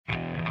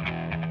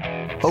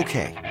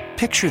Okay,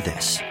 picture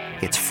this.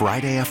 It's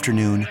Friday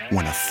afternoon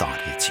when a thought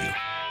hits you.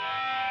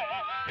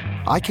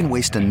 I can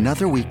waste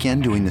another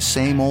weekend doing the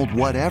same old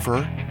whatever,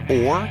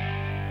 or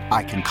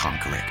I can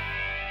conquer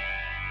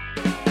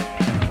it.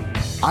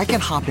 I can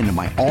hop into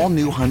my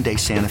all-new Hyundai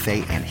Santa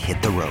Fe and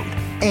hit the road.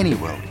 Any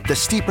road. The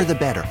steeper, the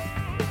better.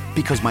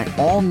 Because my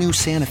all-new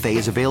Santa Fe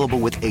is available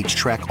with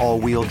H-Track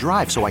all-wheel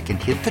drive, so I can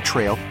hit the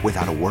trail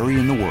without a worry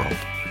in the world.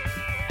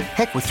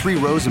 Heck, with 3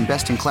 rows and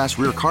best-in-class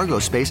rear cargo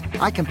space,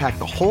 I can pack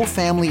the whole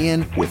family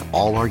in with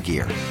all our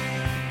gear.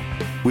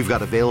 We've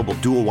got available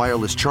dual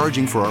wireless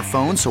charging for our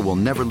phones, so we'll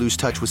never lose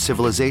touch with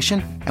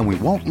civilization, and we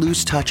won't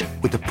lose touch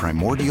with the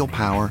primordial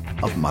power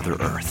of Mother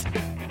Earth.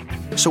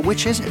 So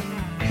which is it?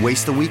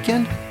 Waste the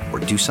weekend or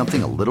do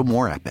something a little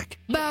more epic?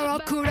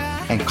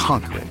 And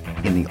conquer it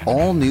in the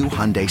all-new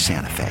Hyundai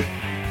Santa Fe.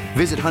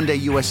 Visit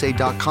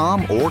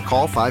HyundaiUSA.com or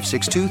call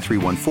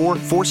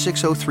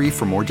 562-314-4603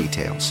 for more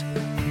details.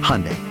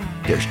 Hyundai,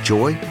 there's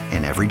joy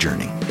in every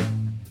journey.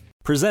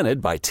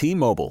 Presented by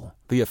T-Mobile,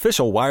 the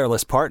official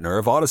wireless partner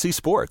of Odyssey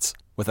Sports.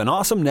 With an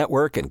awesome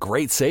network and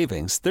great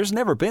savings, there's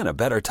never been a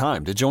better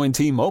time to join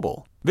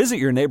T-Mobile. Visit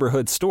your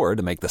neighborhood store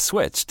to make the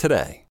switch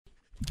today.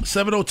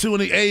 7:02 in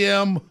the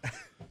a.m.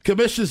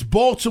 Commish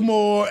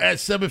Baltimore at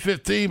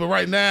 7:15. But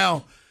right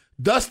now,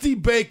 Dusty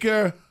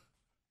Baker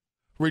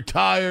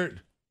retired.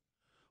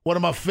 One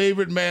of my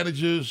favorite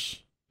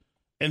managers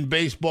in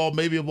baseball,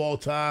 maybe of all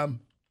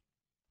time.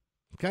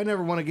 Guy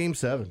never won a Game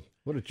 7.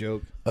 What a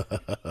joke.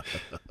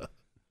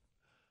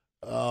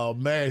 Oh,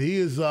 man,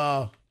 he's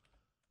a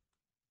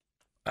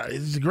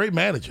great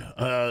manager.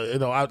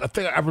 I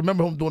think I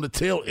remember him during the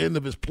tail end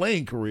of his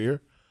playing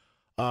career,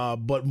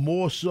 but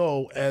more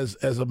so as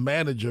a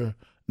manager,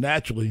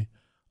 naturally.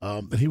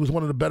 And he was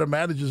one of the better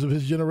managers of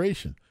his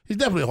generation. He's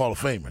definitely a Hall of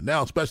Famer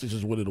now, especially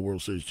since winning the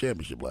World Series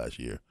championship last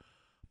year.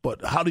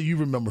 But how do you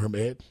remember him,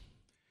 Ed?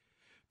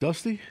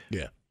 Dusty?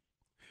 Yeah.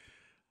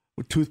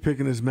 With toothpick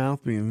in his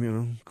mouth,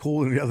 being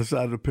cool on the other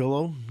side of the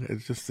pillow.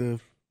 It's just a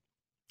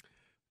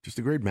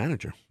great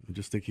manager.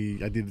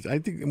 I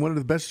think one of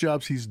the best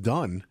jobs he's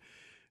done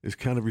is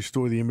kind of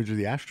restore the image of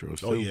the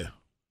Astros. Oh yeah,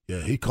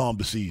 he calmed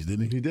the seas,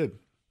 didn't he? He did.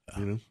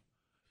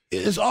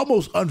 It's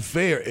almost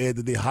unfair, Ed,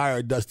 that they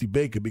hired Dusty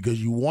Baker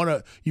because you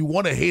wanna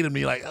hate him. And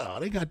you're like, oh,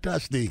 they got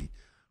Dusty.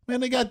 Man,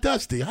 they got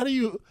Dusty. How do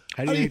you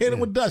hate him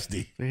with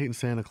Dusty? They're hating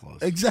Santa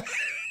Claus. Exactly.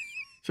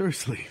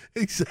 Seriously.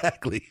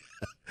 Exactly.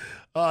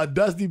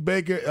 Dusty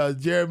Baker,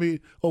 Jeremy,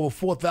 over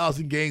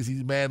 4,000 games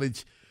he's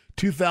managed,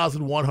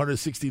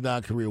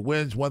 2,169 career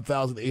wins,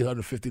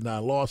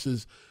 1,859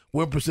 losses,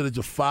 win percentage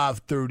of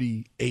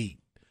 .538.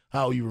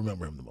 How you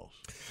remember him the most?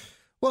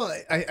 Well,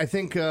 I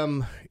think,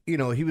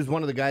 he was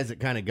one of the guys that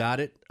kind of got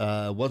it.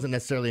 Wasn't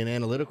necessarily an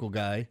analytical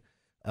guy.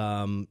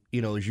 As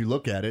you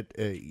look at it,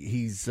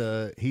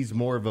 he's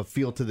more of a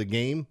feel to the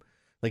game.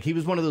 Like, he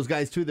was one of those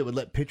guys, too, that would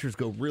let pitchers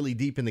go really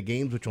deep in the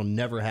games, which will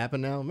never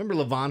happen now. Remember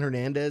Livan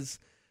Hernandez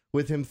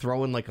with him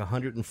throwing like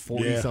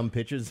 140-some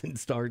pitches in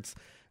starts?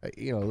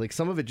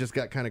 Some of it just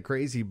got kind of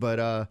crazy.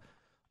 But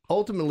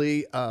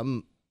ultimately,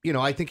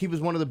 I think he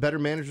was one of the better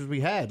managers we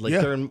had.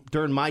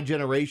 During my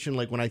generation,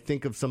 like when I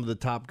think of some of the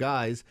top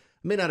guys,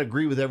 I may not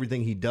agree with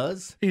everything he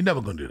does. He's never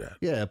going to do that.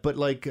 Yeah, but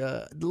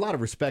a lot of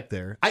respect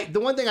there.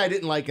 The one thing I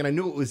didn't like, and I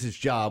knew it was his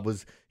job,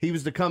 was he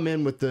was to come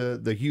in with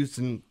the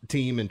Houston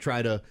team and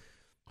try to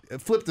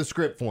flip the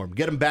script for him,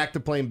 get him back to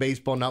playing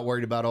baseball, not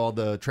worried about all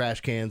the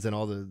trash cans and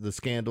all the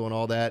scandal and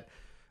all that.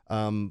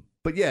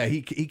 But yeah,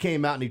 he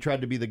came out and he tried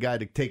to be the guy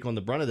to take on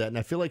the brunt of that, and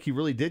I feel like he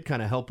really did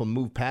kind of help him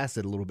move past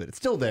it a little bit. It's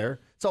still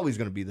there; it's always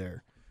going to be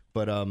there.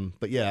 But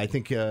yeah, I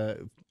think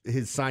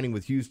his signing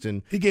with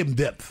Houston, he gave him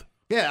depth.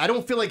 Yeah, I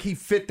don't feel like he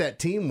fit that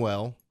team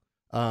well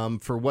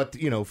for what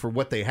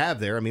they have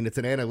there. I mean, it's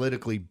an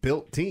analytically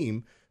built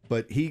team,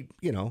 but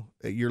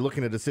you're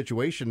looking at a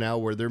situation now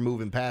where they're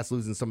moving past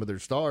losing some of their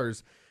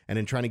stars and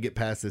then trying to get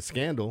past this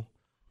scandal.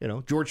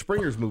 George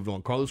Springer's moved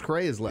on. Carlos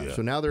Correa's left. Yeah.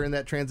 So now they're in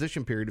that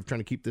transition period of trying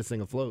to keep this thing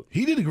afloat.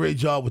 He did a great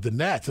job with the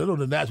Nats. I know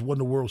the Nats won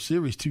the World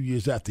Series 2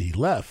 years after he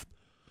left.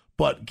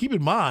 But keep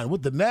in mind,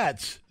 with the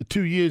Nats, the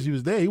 2 years he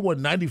was there, he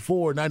won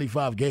 94 or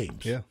 95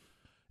 games. Yeah.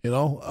 I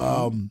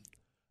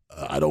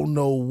don't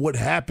know what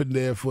happened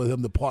there for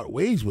him to part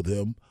ways with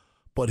him,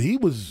 but he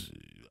was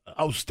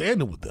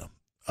outstanding with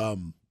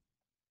them.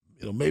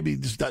 Maybe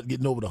just not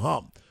getting over the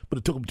hump. But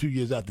it took him 2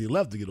 years after he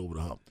left to get over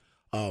the hump.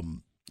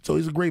 So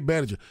he's a great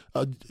manager.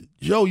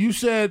 Joe, you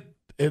said,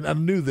 and I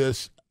knew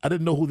this, I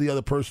didn't know who the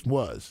other person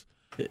was.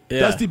 Yeah.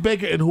 Dusty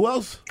Baker and who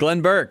else?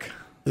 Glenn Burke.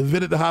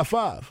 Invented the high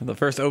five. The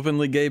first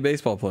openly gay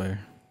baseball player.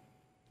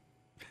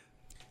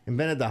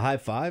 Invented the high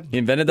five? He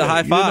invented the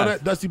high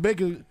five. Dusty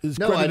Baker is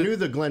No, credited. I knew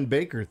the Glenn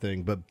Baker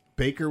thing, but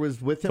Baker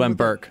was with him? Glenn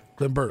Burke.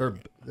 Glenn Burke.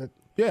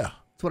 Yeah.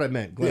 That's what I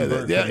meant. Glenn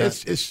Burke. Yeah,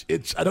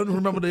 it's. I don't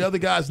remember the other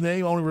guy's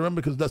name. I only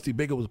remember because Dusty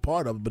Baker was a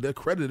part of it, but they're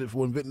credited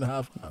for inventing the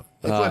high five.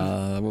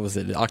 What was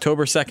it?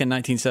 October 2nd,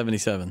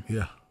 1977.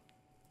 Yeah.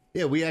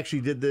 Yeah, we actually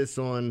did this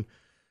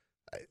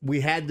we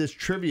had this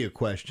trivia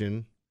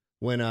question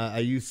when I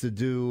used to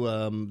do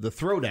the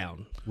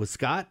Throwdown with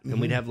Scott,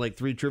 and we'd have like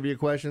 3 trivia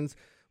questions.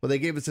 Well, they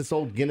gave us this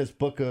old Guinness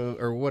Book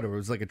or whatever. It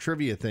was like a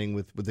trivia thing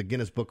with the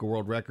Guinness Book of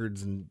World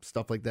Records and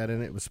stuff like that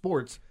in it. It was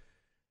sports.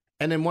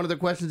 And then one of the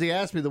questions he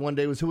asked me the one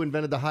day was who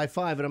invented the high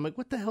five? And I'm like,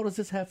 what the hell does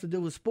this have to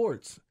do with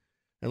sports?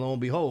 And lo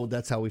and behold,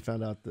 that's how we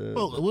found out the...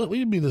 Well, what do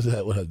you mean what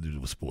has to do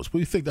with sports? What do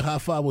you think the high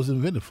five was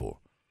invented for?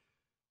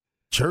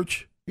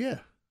 Church? Yeah.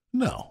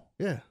 No.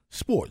 Yeah.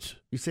 Sports.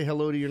 You say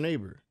hello to your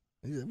neighbor.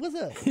 He's like, what's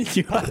up?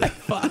 You high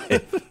five.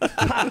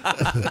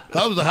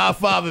 How was the high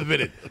five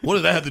invented? What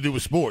does that have to do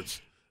with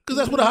sports? Because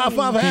that's what a high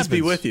five happens. Peace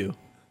be with you.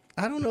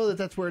 I don't know that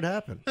that's where it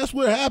happened. That's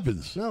where it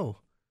happens. No.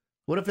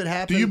 What if it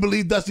happened? Do you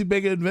believe Dusty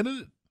Baker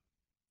invented it?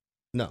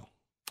 No.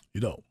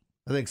 You don't?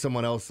 I think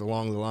someone else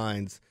along the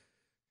lines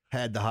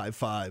had the high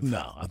five.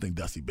 No, I think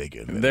Dusty Baker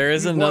invented it. There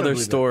is You another wanna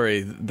believe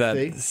story that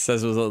See?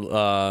 says it was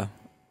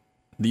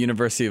the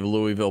University of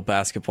Louisville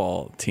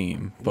basketball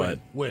team, but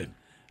When?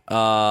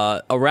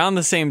 around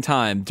the same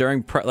time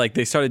during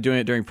they started doing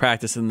it during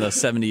practice in the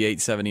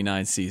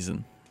 78-79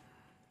 season.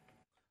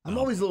 I'm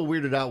always a little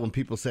weirded out when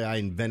people say I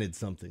invented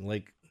something.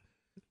 Like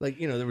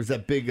there was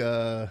that big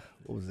what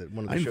was it?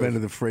 One of the I shows.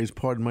 invented the phrase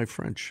 "Pardon my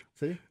French."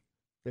 See?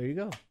 There you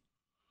go.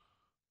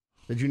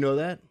 Did you know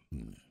that?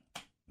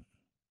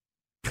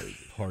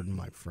 Pardon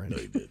my French. No,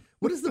 you didn't.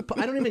 What is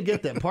I don't even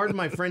get that. Pardon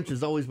my French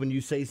is always when you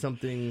say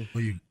something.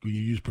 When you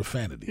use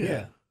profanity.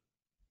 Yeah.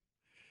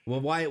 Well,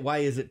 why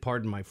is it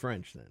pardon my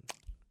French then?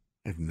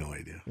 I have no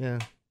idea. Yeah.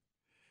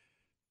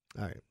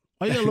 All right.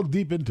 Why you gotta look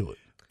deep into it?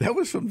 That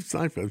was from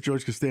Seinfeld.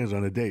 George Costanza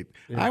on a date.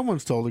 Yeah. I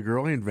once told a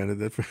girl I invented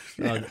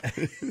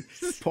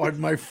that. Pardon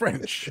my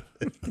French.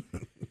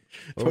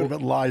 Talking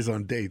about lies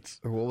on dates.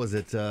 Or what was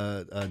it?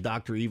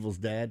 Dr. Evil's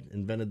dad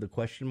invented the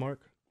question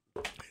mark?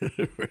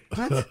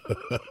 What?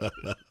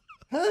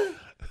 Huh?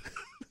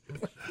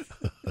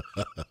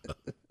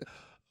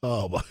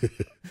 Oh my.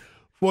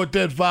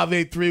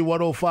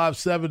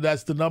 410-583-1057.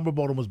 That's the number.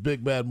 Baltimore's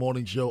Big Bad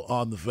Morning Show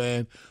on the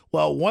Fan.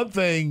 Well, one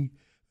thing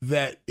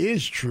that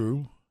is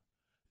true,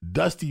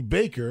 Dusty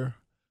Baker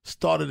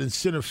started in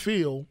center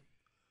field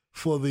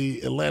for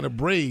the Atlanta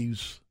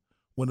Braves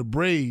when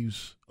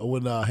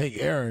Hank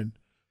Aaron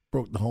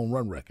broke the home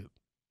run record.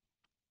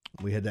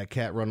 We had that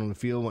cat run on the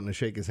field wanting to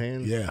shake his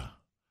hand. Yeah.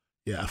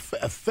 I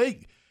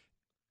think.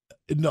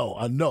 No,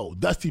 I know.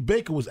 Dusty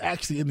Baker was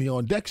actually in the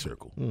on-deck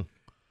circle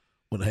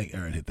when Hank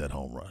Aaron hit that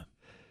home run.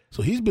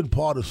 So he's been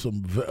part of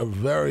some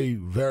very,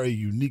 very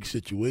unique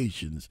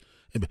situations.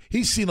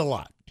 He's seen a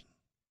lot.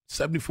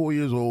 74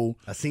 years old.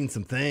 I've seen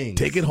some things.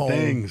 Take it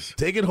home.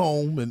 Take it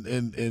home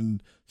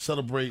and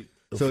celebrate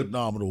a So-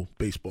 phenomenal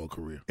baseball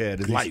career. Yeah,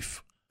 does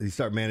Life. Did he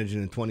start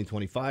managing in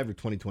 2025 or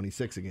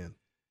 2026 again?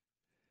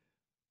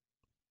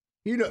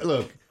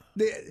 Look,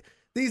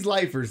 these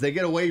lifers, they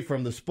get away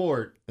from the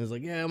sport. And it's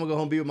like, yeah, I'm going to go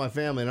home and be with my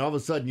family. And all of a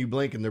sudden, you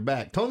blink and they're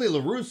back. Tony La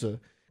Russa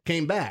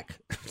came back.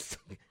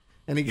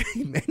 And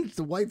he managed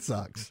the White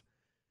Sox.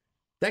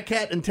 That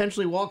cat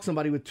intentionally walked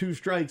somebody with 2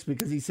 strikes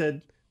because he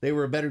said they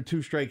were a better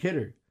 2-strike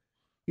hitter.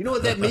 You know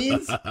what that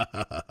means?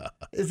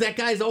 Is that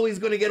guy's always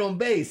going to get on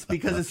base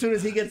because as soon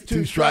as he gets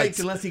 2 strikes,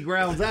 unless he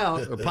grounds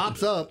out or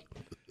pops up,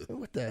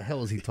 what the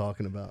hell is he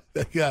talking about?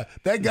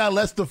 That guy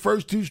lets the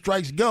first 2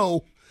 strikes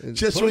go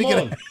just so Put he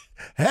him can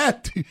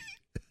have to.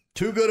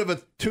 Too good of a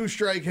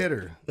 2-strike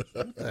hitter.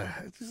 It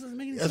just doesn't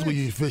make any That's sense. when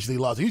you officially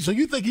lost. So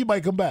you think he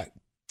might come back?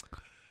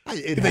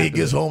 It Then he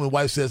gets home and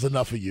wife says,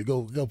 enough of you.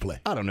 Go play.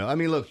 I don't know. I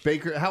mean, look,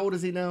 Baker, how old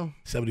is he now?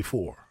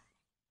 74.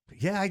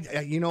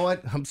 Yeah, you know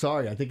what? I'm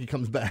sorry. I think he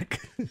comes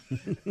back.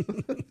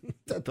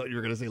 I thought you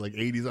were going to say like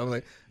 80s. I'm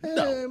like,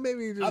 No.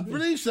 maybe. I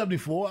believe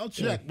 74. I'll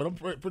check, but I'm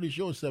pretty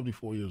sure it's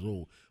 74 years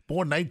old.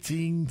 Born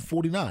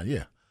 1949.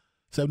 Yeah,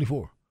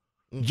 74.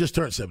 Just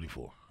turned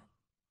 74.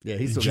 Yeah,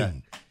 in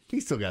June.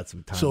 he's still got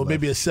some time. So left.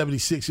 maybe at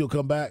 76 he'll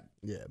come back.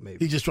 Yeah, maybe.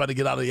 He's just trying to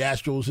get out of the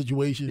Astros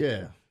situation.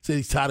 Yeah. Said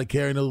he's tired of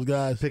carrying those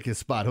guys. Pick his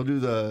spot. He'll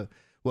do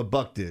what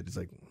Buck did. It's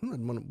like,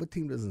 what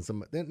team doesn't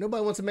somebody?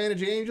 Nobody wants to manage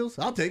the Angels.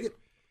 I'll take it.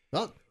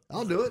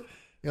 I'll do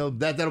it.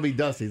 That'll be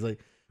Dusty. He's like,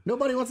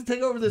 nobody wants to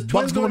take over this.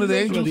 Buck's going to the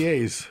Angels. The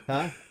A's.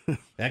 Huh?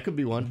 That could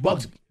be one.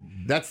 Buck's.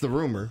 That's the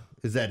rumor.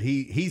 Is that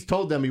he's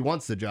told them he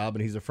wants the job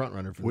and he's a front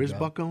runner for the Where's job.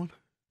 Buck going?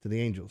 To the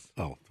Angels.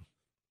 Oh,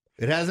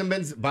 It hasn't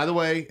been. By the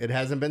way, it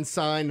hasn't been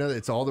signed.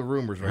 It's all the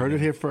rumors. Right heard now.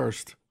 it here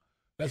first.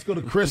 Let's go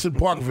to Chris in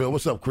Parkville.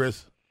 What's up,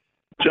 Chris?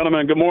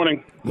 Gentlemen, good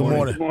morning. Good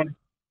morning. Good morning.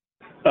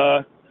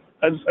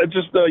 I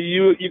just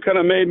you kind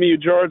of made me, you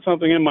jarred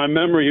something in my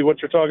memory.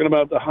 What you're talking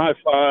about, the high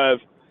five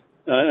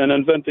and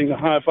inventing the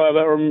high five.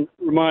 That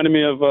reminded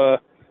me of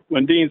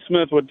when Dean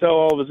Smith would tell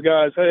all of his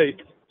guys, "Hey,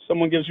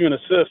 someone gives you an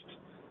assist.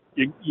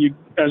 You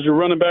as you're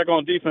running back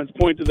on defense,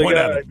 point to the Point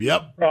guy." at him.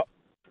 Yep.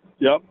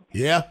 Yep.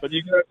 Yeah. But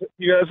you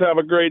guys have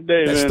a great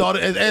day, That man.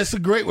 started. That's a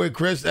great way,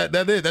 Chris.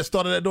 That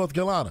started at North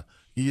Carolina.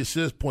 You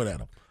just point at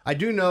him. I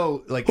do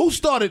know. Like, Who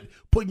started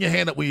putting your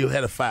hand up when you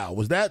had a foul?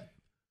 Was that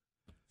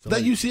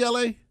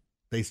UCLA?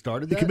 they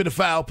started You that. commit a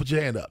foul, put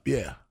your hand up.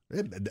 Yeah.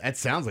 That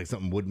sounds like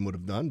something Wooden would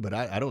have done, but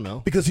I don't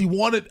know. Because he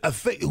wanted, I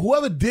think,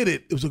 whoever did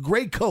it, it was a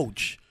great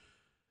coach.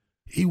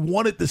 He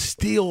wanted to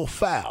steal a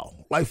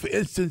foul. Like, for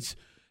instance,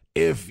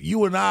 if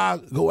you and I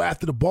go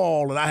after the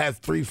ball and I have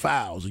 3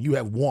 fouls and you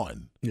have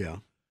 1, Yeah.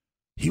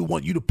 he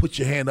want you to put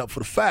your hand up for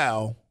the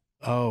foul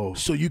Oh.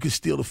 so you can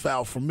steal the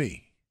foul from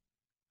me.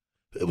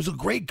 It was a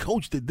great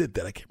coach that did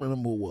that. I can't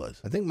remember who it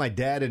was. I think my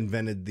dad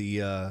invented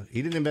the.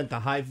 He didn't invent the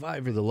high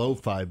five or the low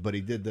five, but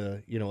he did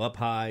the up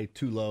high,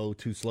 too low,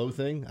 too slow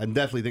thing. I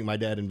definitely think my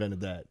dad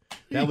invented that.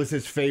 That was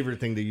his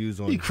favorite thing to use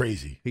on. He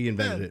crazy. He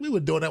invented it. We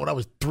were doing that when I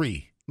was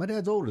 3. My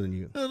dad's older than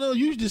you. No,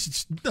 you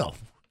just no.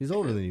 He's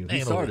older than you. He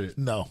Ain't started over. it.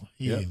 No,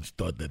 he Yep. didn't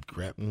start that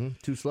crap.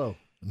 Too slow.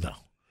 No.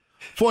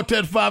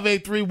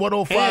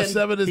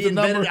 410-583-1057 is he the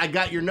number. invented, I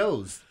got your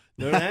nose.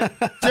 Know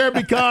that?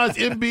 Jeremy Kahn's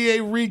NBA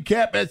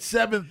recap at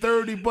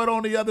 7:30. But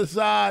on the other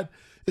side,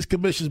 it's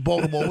Commission's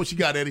Baltimore. What you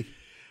got, Eddie?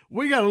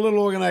 We got a little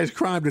organized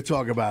crime to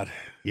talk about.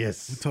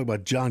 Yes. We'll talk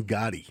about John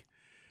Gotti.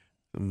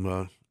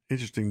 Some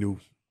interesting new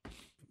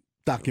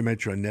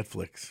documentary on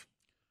Netflix.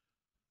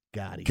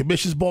 Gotti.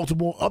 Commission's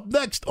Baltimore up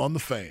next on The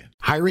Fan.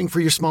 Hiring for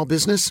your small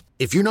business?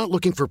 If you're not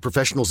looking for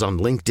professionals on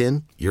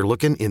LinkedIn, you're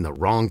looking in the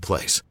wrong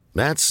place.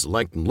 That's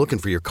like looking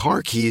for your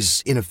car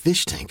keys in a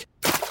fish tank.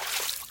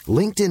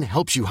 LinkedIn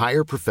helps you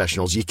hire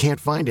professionals you can't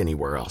find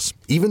anywhere else,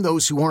 even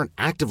those who aren't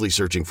actively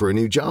searching for a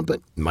new job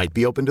but might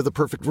be open to the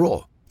perfect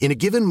role. In a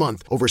given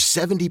month, over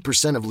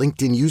 70% of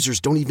LinkedIn users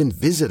don't even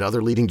visit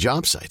other leading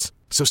job sites.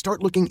 So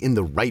start looking in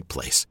the right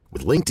place.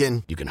 With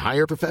LinkedIn, you can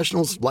hire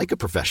professionals like a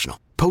professional.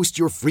 Post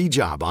your free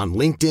job on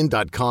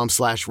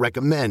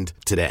linkedin.com/recommend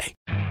today.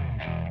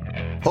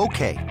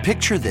 Okay,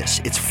 picture this.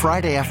 It's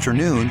Friday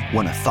afternoon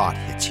when a thought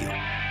hits you.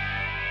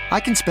 I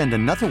can spend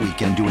another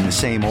weekend doing the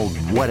same old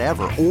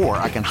whatever, or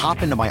I can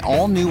hop into my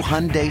all-new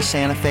Hyundai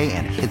Santa Fe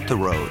and hit the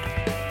road.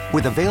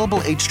 With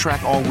available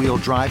H-Track all-wheel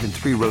drive and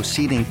 3-row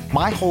seating,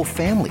 my whole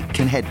family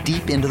can head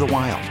deep into the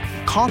wild.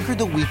 Conquer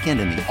the weekend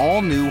in the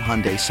all-new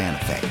Hyundai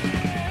Santa Fe.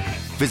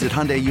 Visit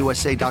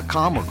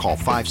HyundaiUSA.com or call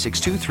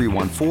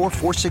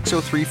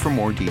 562-314-4603 for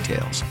more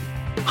details.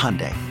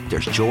 Hyundai,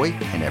 there's joy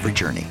in every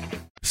journey.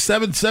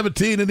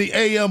 7:17 in the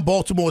AM,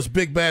 Baltimore's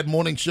Big Bad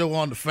Morning Show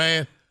on The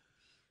Fan.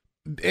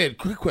 Ed,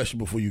 quick question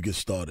before you get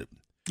started.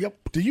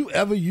 Yep. Do you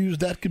ever use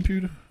that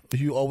computer, or do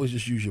you always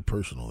just use your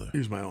personal there?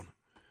 Use my own.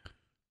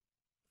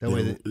 That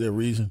way their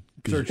reason?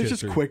 'Cause Search It's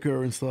just history.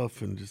 quicker and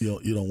stuff, and just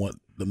you don't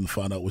want them to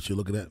find out what you're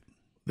looking at?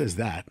 there's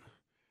that.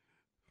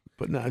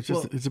 But no, it's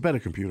just it's a better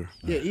computer.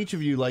 Yeah, each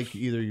of you like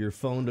either your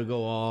phone to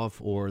go off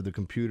or the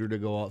computer to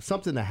go off.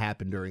 Something to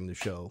happen during the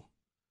show.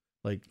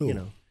 Like, Who? you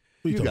know,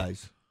 Who you talking?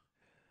 guys.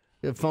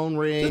 The phone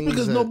rings. Just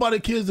because nobody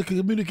cares to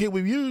communicate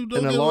with you.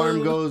 Don't An get alarm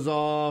worried. goes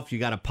off. You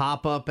got a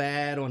pop-up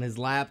ad on his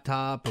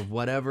laptop of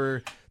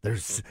whatever.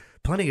 There's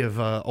plenty of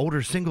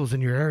older singles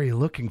in your area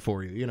looking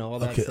for you. You know, all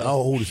that Okay, stuff.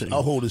 I'll hold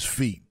his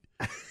feet.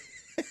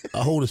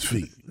 I'll hold his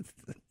feet.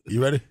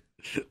 You ready?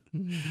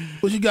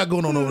 What you got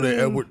going on over there,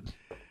 Edward?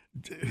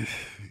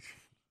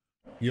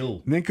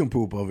 Yo.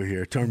 Nincompoop over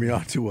here turned me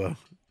on to a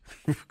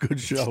good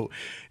show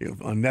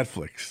on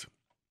Netflix.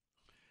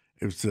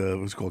 It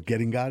was called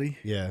Getting Gotti.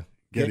 Yeah.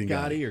 Getting Get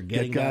Gotti or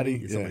Getting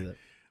Gotti. Something like that.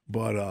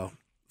 But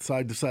so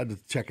I decided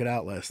to check it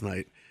out last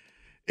night.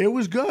 It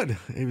was good.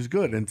 It was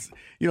good. And,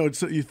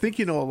 you think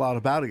you know a lot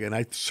about it. And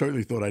I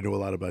certainly thought I knew a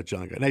lot about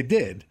John Gotti. And I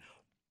did.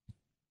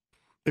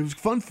 It was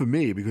fun for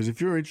me because if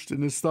you're interested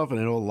in this stuff, and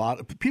I know a lot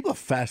of people are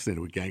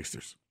fascinated with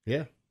gangsters.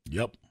 Yeah.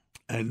 Yep.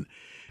 And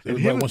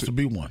Everybody wants to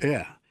be one.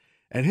 Yeah.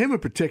 And him in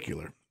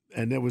particular.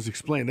 And that was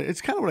explained.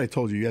 It's kind of what I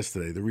told you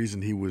yesterday. The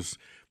reason he was,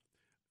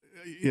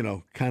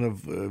 kind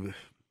of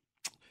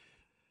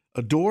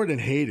adored and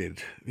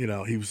hated.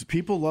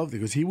 People loved it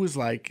because he was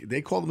like,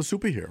 they called him a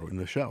superhero in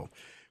the show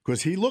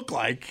because he looked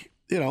like,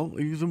 he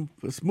was a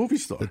movie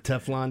star. The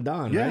Teflon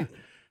Don, Yeah. right?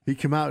 He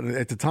came out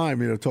at the time,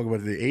 talk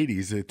about the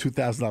 80s,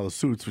 $2,000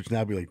 suits, which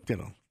now be like,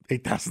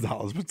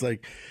 $8,000. But it's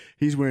like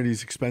he's wearing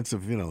these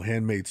expensive,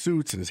 handmade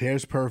suits and his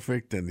hair's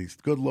perfect and he's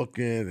good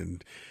looking.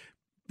 And,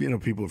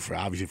 people are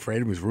obviously afraid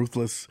of him. He's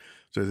ruthless.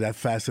 So there's that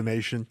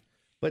fascination.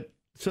 But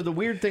so the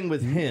weird thing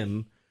with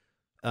him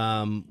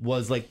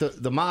was like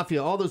the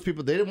mafia, all those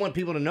people, they didn't want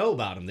people to know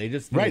about him. They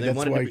just they that's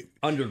wanted why- to be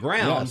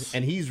underground. Yes.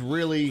 And he's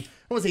really, I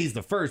won't say he's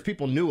the first.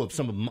 People knew of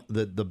some of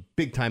the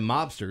big time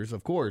mobsters,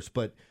 of course,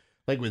 but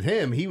like with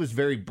him, he was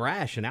very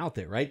brash and out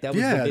there, right? That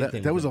was the big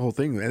thing. that was with the whole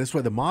thing. And that's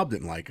why the mob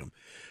didn't like him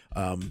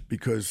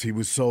because he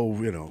was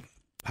so,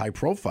 high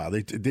profile.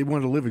 They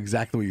wanted to live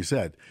exactly what you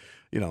said.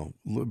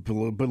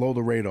 Below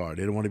the radar.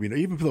 They didn't want to be,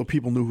 even though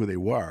people knew who they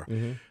were.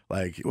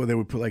 Mm-hmm. They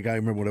would put, I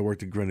remember when I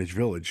worked in Greenwich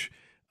Village,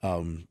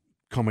 Come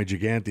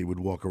Gigante would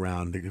walk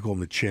around. They could call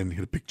him the Chin. He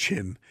had a big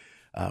chin.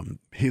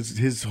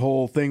 His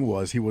whole thing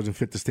was he wasn't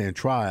fit to stand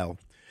trial.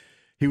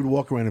 He would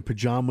walk around in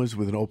pajamas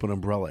with an open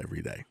umbrella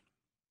every day.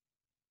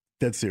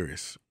 Dead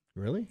serious.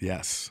 Really?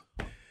 Yes.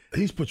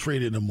 He's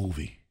portrayed in a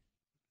movie.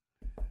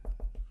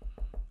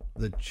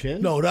 The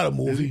Chin? No, not a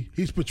movie.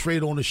 He's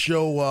portrayed on the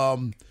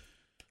show,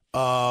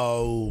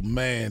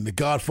 The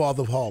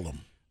Godfather of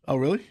Harlem. Oh,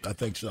 really? I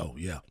think so,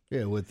 yeah.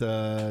 Yeah, with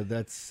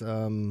that's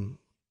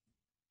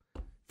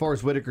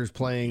Forrest Whitaker's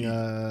playing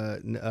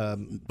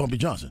Bumpy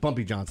Johnson.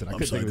 Bumpy Johnson. I I'm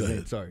couldn't sorry, think of his go name.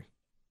 ahead. Sorry.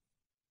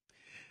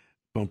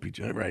 Bumpy,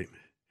 right.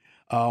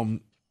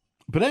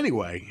 But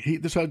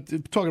anyway,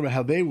 talking about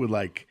how they would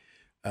like,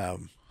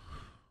 want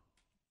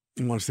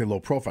to stay low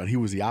profile. He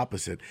was the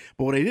opposite.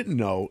 But what I didn't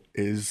know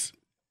is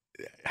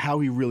how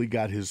he really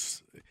got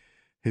his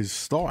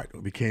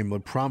start, became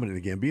prominent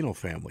in the Gambino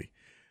family.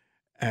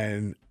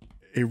 And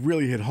it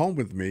really hit home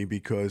with me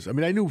because, I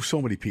mean, I knew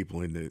so many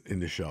people in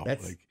the show.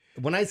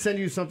 When I send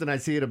you something, I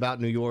see it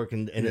about New York,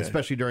 and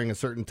especially during a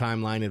certain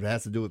timeline, if it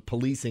has to do with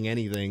policing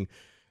anything.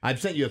 I've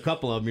sent you a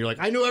couple of them. You're like,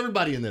 I know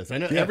everybody in this. I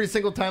know every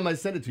single time I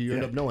send it to you, you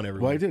end up knowing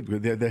everybody. Well,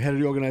 I did. The head of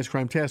the organized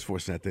crime task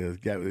force, the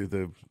guy with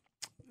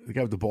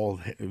the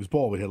bald, it was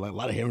bald, but he had like a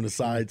lot of hair on the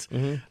sides.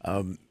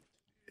 Mm-hmm.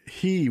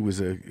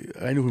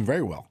 I knew him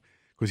very well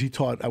because he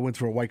taught. I went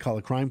through a white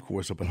collar crime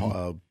course up at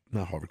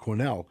not Harvard,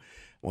 Cornell,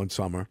 one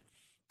summer,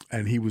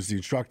 and he was the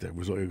instructor. It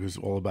was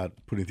all about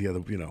putting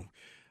together,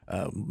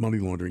 money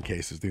laundering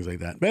cases, things like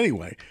that. But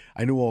anyway,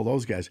 I knew all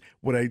those guys.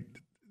 What I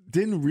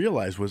didn't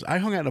realize was I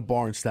hung out in a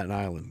bar in Staten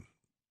Island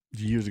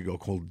years ago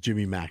called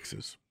Jimmy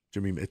Max's,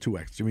 Jimmy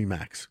 2X, Jimmy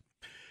Max,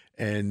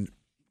 and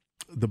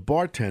the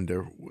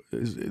bartender,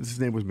 his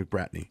name was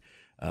McBratney,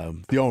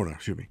 the owner,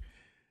 excuse me.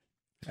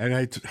 And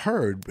I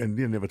heard, and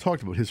never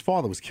talked about, his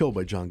father was killed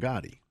by John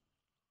Gotti.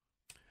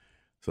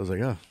 So I was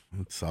like, oh,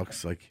 that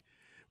sucks. Like,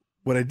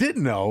 what I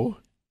didn't know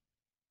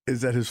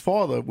is that his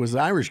father was an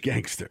Irish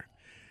gangster.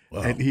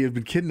 Wow. And he had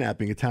been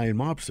kidnapping Italian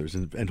mobsters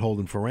and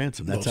holding for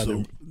ransom. That's how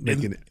they're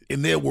making it.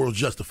 In their world,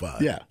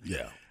 justified. Yeah.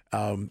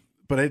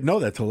 But I didn't know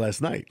that till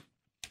last night.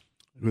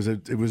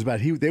 It was about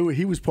he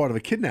was part of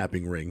a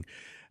kidnapping ring.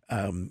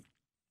 And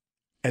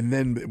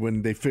then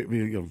when they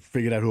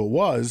figured out who it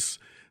was,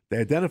 they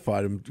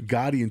identified him.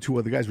 Gotti and two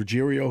other guys,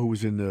 Ruggiero, who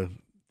was in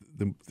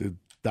the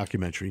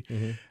documentary,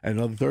 and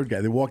another third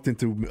guy. They walked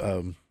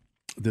into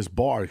this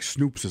bar, like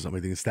Snoop's or something,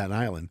 I think, in Staten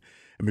Island.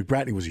 And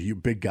McBratney was a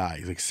big guy.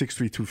 He's like 6'3",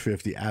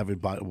 250,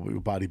 avid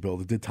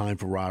bodybuilder, did time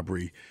for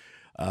robbery.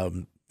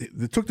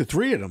 They took the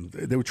three of them.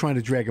 They were trying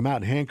to drag him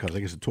out in handcuffs, I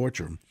guess, to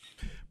torture him.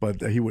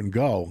 But he wouldn't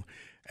go.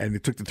 And they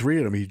took the three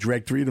of them. He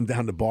dragged three of them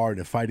down the bar, and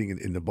they're fighting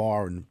in the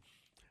bar, and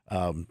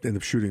ended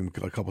up shooting him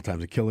a couple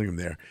times and killing him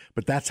there.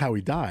 But that's how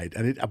he died.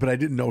 But I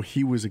didn't know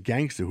he was a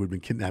gangster who had been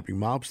kidnapping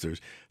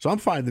mobsters. So I'm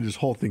finding this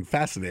whole thing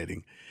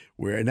fascinating.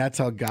 And that's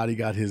how Gotti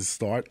got his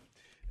start.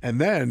 And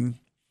then,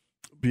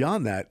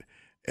 beyond that,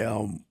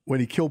 when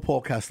he killed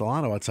Paul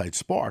Castellano outside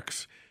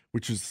Sparks,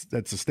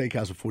 that's a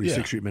steakhouse on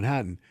 46th Street,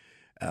 Manhattan.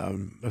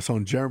 I saw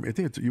Jeremy, I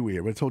think you were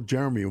here, but I told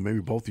Jeremy, or maybe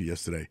both of you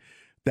yesterday,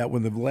 that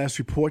when the last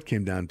report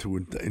came down to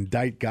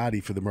indict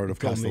Gotti for the murder of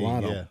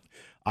Castellano,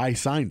 I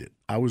signed it.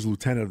 I was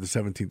lieutenant of the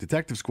 17th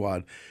Detective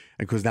Squad,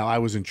 and because now I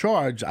was in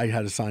charge, I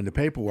had to sign the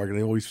paperwork,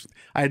 and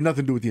I had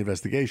nothing to do with the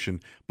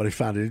investigation, but I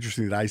found it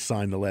interesting that I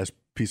signed the last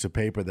piece of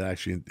paper that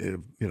actually,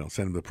 sent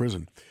him to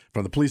prison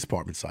from the police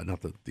department side,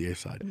 not the DA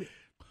side.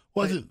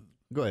 Was it?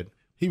 Go ahead.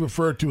 He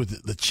referred to it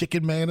the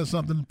Chicken Man or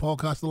something, Paul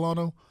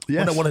Castellano?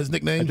 Yes. Wasn't that one of his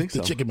nicknames? I think so.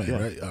 The Chicken Man,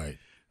 Yeah. right? All right.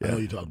 Yeah. I know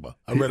what you're talking about.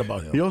 I read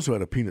about him. He also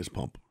had a penis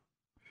pump.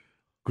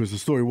 Because the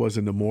story was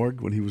in the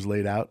morgue when he was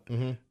laid out.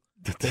 Mm-hmm.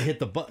 They hit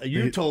the button.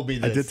 You told me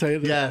this. I did tell you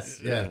that? Yes.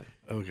 Yeah.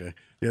 Okay.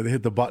 Yeah, they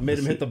hit the button. Made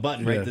him hit the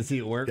button, right, to see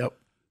it work? Yep.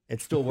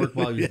 It still worked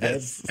while he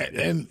was dead?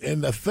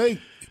 And I think,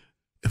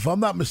 if I'm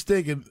not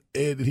mistaken,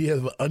 Ed, he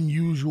has an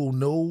unusual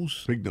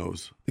nose. Big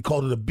nose. They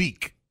called it a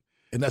beak.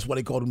 And that's why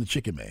they called him the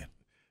Chicken Man.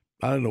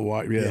 I don't know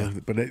why.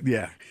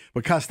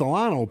 But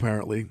Castellano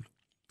apparently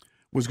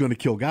was going to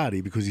kill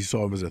Gotti because he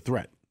saw him as a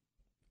threat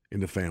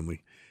in the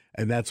family,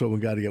 and that's why when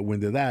Gotti got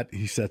wind of that,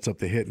 he sets up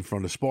the hit in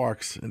front of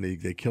Sparks, and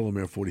they kill him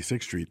there on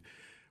 46th Street,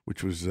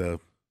 which was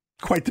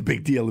quite the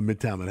big deal in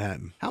Midtown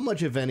Manhattan. How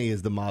much, if any,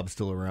 is the mob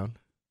still around?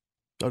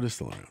 Oh, they're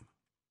still around.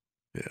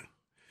 Yeah,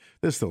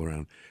 they're still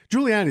around.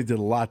 Giuliani did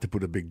a lot to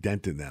put a big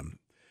dent in them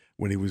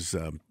when he was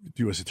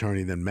U.S.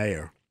 attorney, then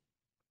mayor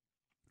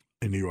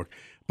in New York.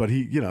 But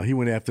he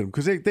went after them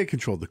because they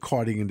controlled the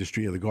carting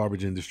industry and the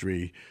garbage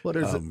industry. Well,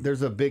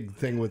 there's a big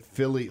thing with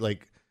Philly,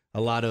 like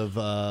a lot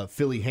of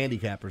Philly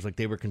handicappers, like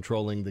they were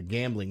controlling the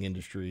gambling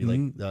industry,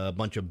 like a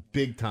bunch of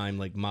big time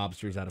like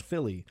mobsters out of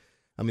Philly.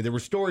 I mean, there were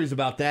stories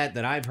about that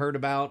I've heard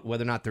about,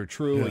 whether or not they're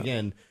true. Yeah.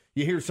 Again,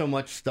 you hear so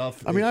much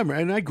stuff. I mean,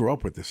 I grew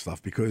up with this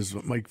stuff because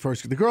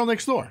the girl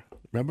next door,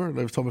 remember?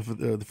 I was talking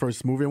about the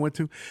first movie I went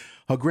to.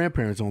 Her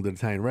grandparents owned an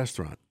Italian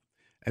restaurant.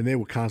 And they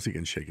were constantly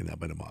getting shaken down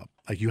by the mob.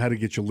 Like, you had to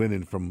get your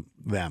linen from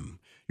them.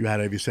 You had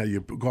to have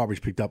your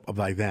garbage picked up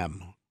by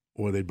them,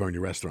 or they'd burn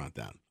your restaurant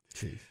down.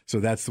 Jeez. So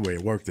that's the way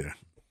it worked there.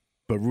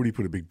 But Rudy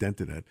put a big dent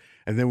in that.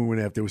 And then we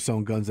went after, they were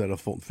selling guns at a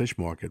Fulton Fish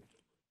Market.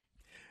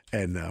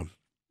 And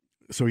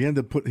so he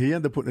ended up putting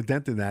a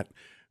dent in that,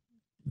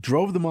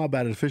 drove the mob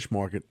out of the fish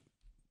market,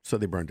 so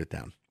they burned it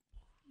down.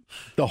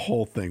 The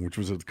whole thing, which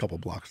was a couple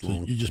blocks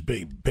long. So you just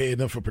paying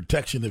them for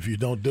protection. If you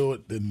don't do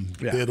it, then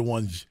they're the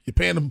ones you're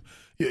paying them.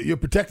 You're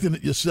protecting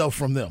yourself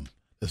from them.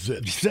 That's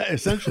it.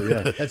 Essentially,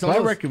 yeah. That's I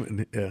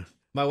recommend. Yeah.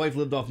 My wife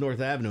lived off North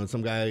Avenue, and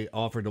some guy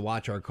offered to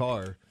watch our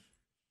car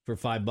for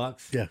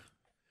 $5. Yeah.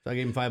 So I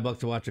gave him $5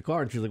 to watch the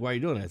car, and she's like, "Why are you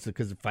doing that?" I said,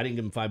 "Because if I didn't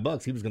give him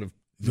 $5, he was going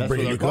to to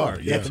bring in your car.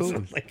 Yeah.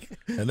 Absolutely.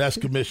 And that's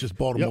Commish's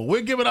Baltimore.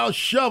 We're giving out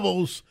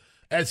shovels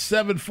at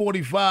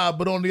 7:45,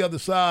 but on the other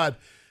side,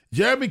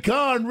 Jeremy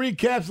Kahn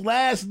recaps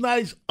last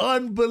night's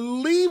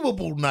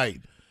unbelievable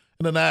night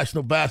in the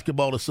National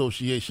Basketball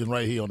Association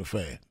right here on The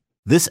Fan.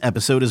 This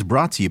episode is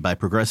brought to you by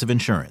Progressive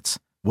Insurance.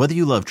 Whether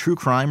you love true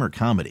crime or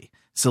comedy,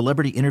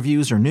 celebrity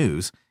interviews or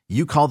news,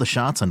 you call the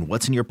shots on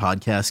what's in your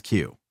podcast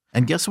queue.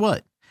 And guess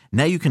what?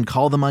 Now you can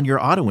call them on your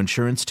auto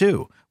insurance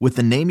too with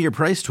the Name Your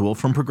Price tool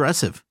from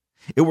Progressive.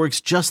 It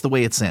works just the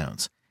way it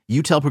sounds.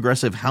 You tell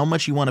Progressive how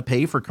much you want to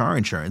pay for car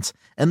insurance,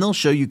 and they'll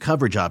show you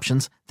coverage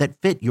options that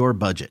fit your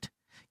budget.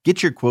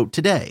 Get your quote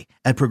today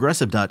at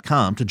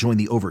Progressive.com to join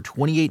the over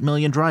 28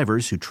 million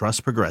drivers who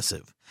trust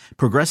Progressive.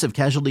 Progressive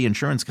Casualty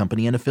Insurance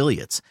Company and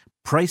Affiliates.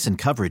 Price and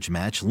coverage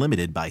match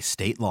limited by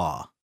state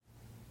law.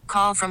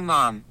 Call from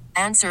mom.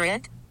 Answer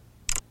it.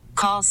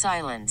 Call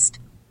silenced.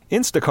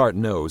 Instacart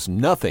knows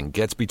nothing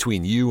gets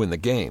between you and the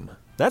game.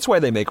 That's why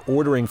they make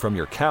ordering from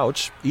your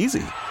couch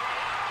easy.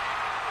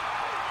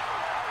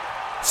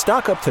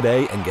 Stock up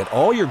today and get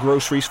all your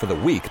groceries for the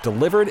week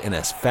delivered in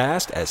as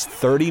fast as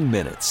 30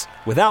 minutes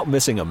without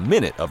missing a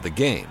minute of the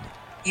game.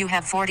 You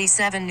have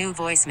 47 new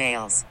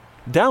voicemails.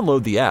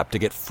 Download the app to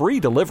get free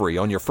delivery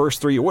on your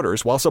first 3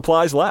 orders while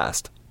supplies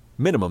last.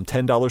 Minimum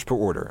 $10 per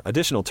order.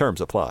 Additional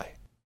terms apply.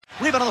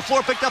 Rebound on the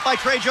floor picked up by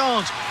Trey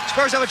Jones.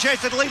 Spurs have a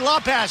chance to the lead.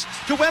 Lob pass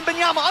to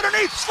Wembanyama.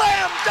 Underneath.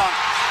 Slam. Dunk.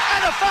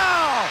 And a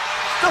foul.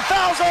 The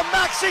foul's on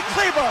Maxi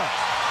Kleber.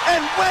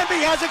 And Wemby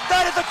has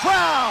ignited the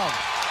crowd.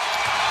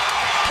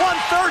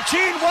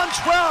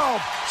 113-112.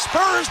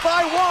 Spurs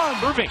by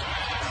 1. Irving.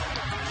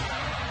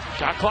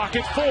 Shot clock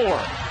at 4.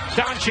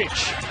 Doncic.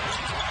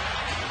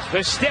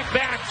 The step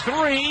back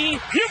 3.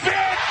 You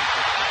bet.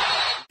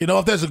 You know,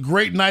 if there's a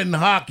great night in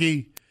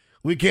hockey,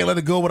 we can't let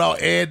it go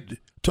without Ed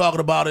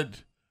talking about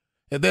it.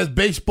 If there's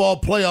baseball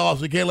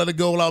playoffs, we can't let it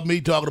go without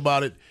me talking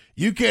about it.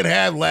 You can't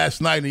have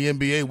last night in the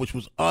NBA, which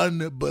was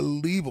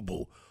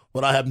unbelievable,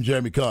 without having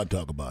Jeremy Kahn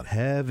talk about it.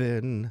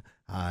 Heaven.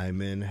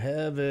 I'm in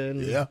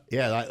heaven. Yeah.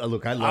 Yeah,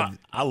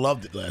 I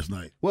loved it last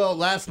night. Well,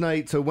 last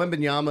night, so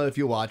Wembanyama, if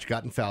you watch,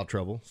 got in foul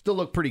trouble. Still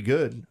looked pretty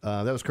good.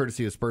 That was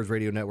courtesy of Spurs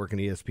Radio Network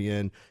and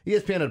ESPN.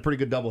 ESPN had a pretty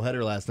good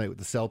doubleheader last night with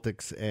the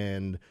Celtics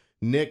and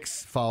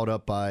Knicks, followed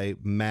up by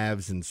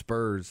Mavs and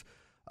Spurs.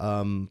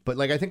 But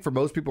I think for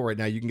most people right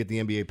now, you can get the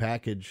NBA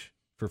package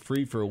for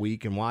free for a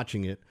week and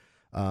watching it.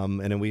 And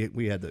then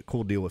we had the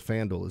cool deal with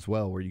FanDuel as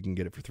well, where you can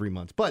get it for 3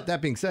 months. But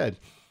that being said,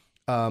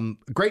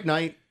 great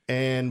night.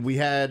 And we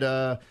had,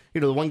 the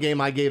one game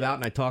I gave out,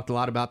 and I talked a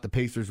lot about the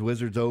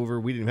Pacers-Wizards over.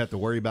 We didn't have to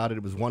worry about it.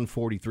 It was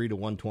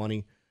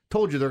 143-120.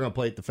 Told you they're going to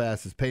play at the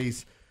fastest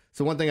pace.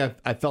 So one thing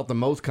I felt the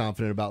most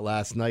confident about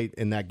last night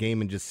in that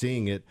game and just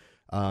seeing it,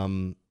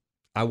 I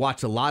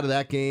watched a lot of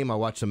that game. I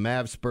watched some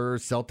Mavs,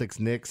 Spurs, Celtics,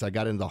 Knicks. I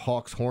got into the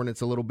Hawks,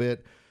 Hornets a little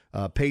bit.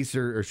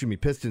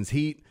 Pistons,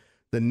 Heat.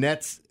 The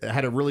Nets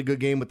had a really good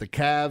game with the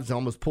Cavs.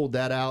 Almost pulled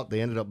that out.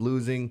 They ended up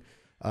losing.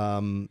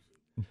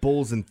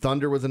 Bulls and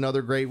Thunder was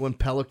another great one.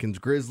 Pelicans,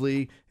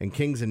 Grizzly, and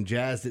Kings and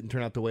Jazz didn't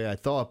turn out the way I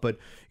thought. But,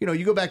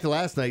 you go back to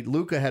last night,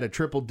 Luka had a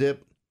triple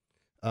dip,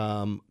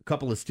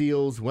 couple of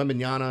steals.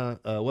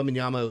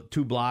 Wembanyama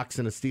 2 blocks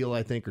and a steal,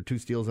 I think, or 2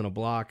 steals and a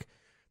block.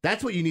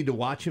 That's what you need to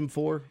watch him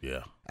for.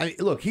 Yeah.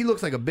 Look, he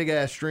looks like a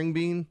big-ass string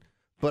bean,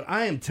 but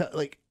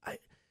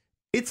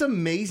it's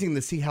amazing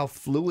to see how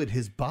fluid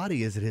his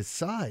body is at his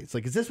size.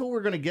 Is this what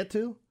we're going to get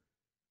to?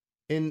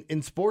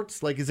 In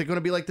sports, is it going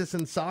to be like this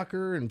in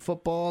soccer and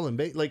football and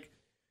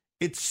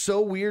it's so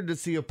weird to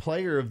see a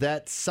player of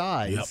that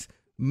size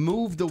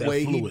move the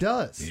way fluid. He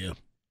does. Yeah,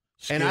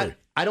 scary. And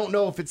I don't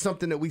know if it's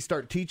something that we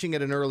start teaching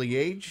at an early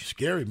age.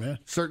 Scary, man.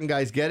 Certain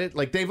guys get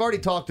it. They've already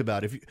talked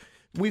about it.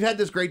 We've had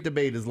this great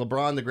debate: is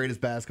LeBron the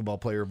greatest basketball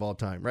player of all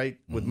time? Right,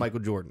 with Michael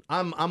Jordan.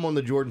 I'm on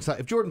the Jordan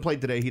side. If Jordan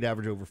played today, he'd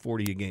average over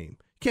 40 a game.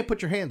 You can't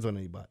put your hands on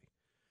anybody.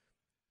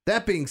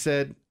 That being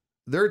said,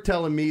 they're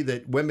telling me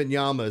that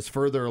Wembanyama is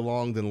further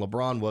along than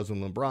LeBron was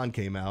when LeBron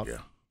came out,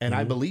 and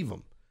I believe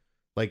him.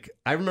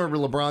 I remember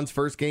LeBron's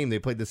first game, they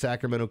played the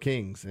Sacramento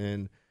Kings,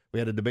 and we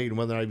had a debate on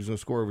whether or not he was going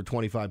to score over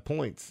 25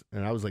 points,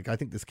 and I was like, I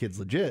think this kid's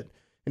legit.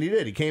 And he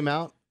did. He came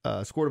out,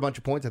 scored a bunch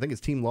of points. I think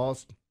his team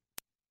lost.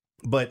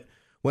 But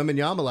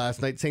Wembanyama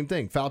last night, same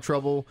thing. Foul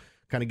trouble,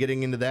 kind of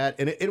getting into that.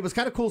 And it was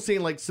kind of cool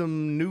seeing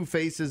some new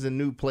faces and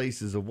new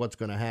places of what's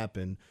going to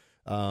happen.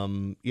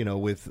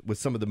 With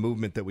some of the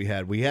movement that we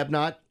had. We have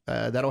not,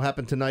 that'll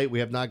happen tonight. We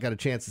have not got a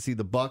chance to see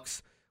the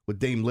Bucks with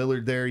Dame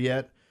Lillard there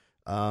yet.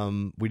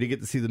 We did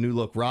get to see the new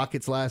look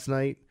Rockets last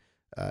night.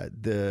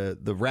 The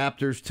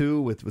Raptors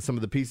too, with some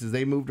of the pieces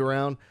they moved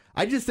around.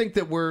 I just think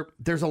that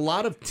there's a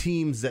lot of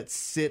teams that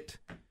sit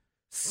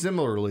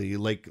similarly,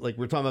 like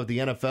we're talking about the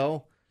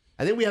NFL.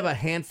 I think we have a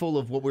handful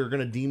of what we're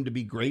going to deem to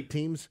be great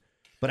teams,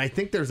 but I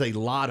think there's a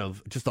lot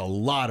of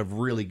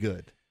really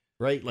good,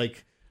 right?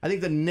 I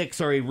think the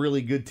Knicks are a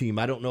really good team.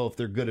 I don't know if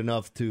they're good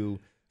enough to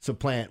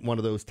supplant one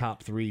of those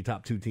top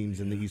 2 teams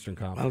in the Eastern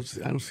Conference.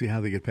 I don't see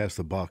how they get past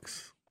the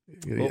Bucks,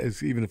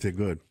 even if they're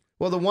good.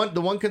 Well, the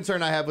one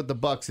concern I have with the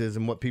Bucks is,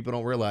 and what people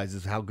don't realize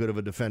is how good of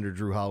a defender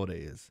Drew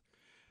Holiday is.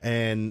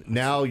 And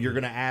now you're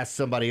going to ask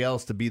somebody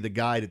else to be the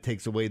guy that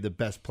takes away the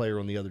best player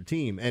on the other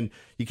team. And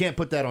you can't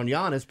put that on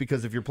Giannis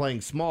because if you're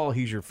playing small,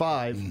 he's your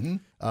 5.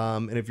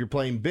 And if you're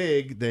playing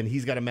big, then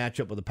he's got to match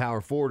up with a power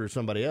forward or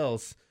somebody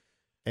else.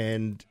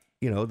 And,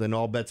 then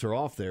all bets are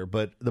off there.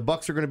 But the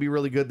Bucks are going to be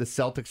really good. The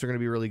Celtics are going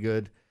to be really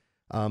good.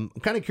 I'm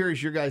kind of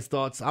curious your guys'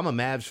 thoughts. I'm a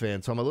Mavs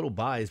fan, so I'm a little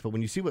biased. But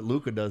when you see what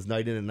Luka does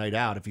night in and night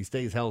out, if he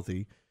stays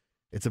healthy,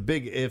 it's a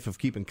big if of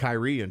keeping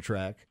Kyrie on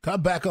track. Can I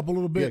back up a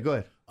little bit? Yeah, go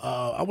ahead.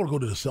 I want to go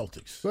to the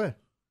Celtics. Go ahead.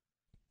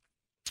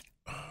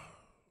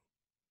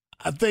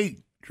 I think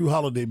Drew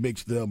Holiday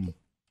makes them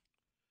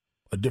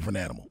a different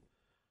animal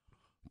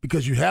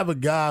because you have a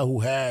guy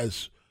who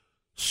has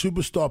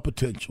superstar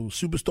potential,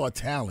 superstar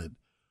talent,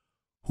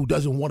 who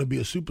doesn't want to be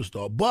a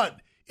superstar.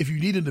 But if you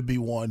need him to be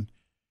one,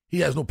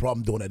 he has no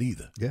problem doing that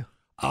either. Yeah.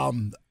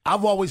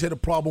 I've always had a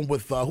problem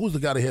with who's the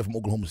guy they have from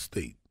Oklahoma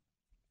State?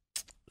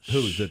 Who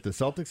is it? The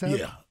Celtics have?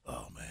 Yeah.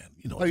 Oh man.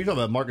 You're talking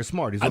about Marcus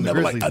Smart. He's I on the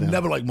never Grizzlies now.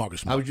 never liked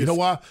Marcus Smart. You know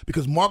why?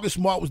 Because Marcus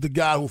Smart was the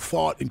guy who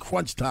thought in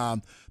crunch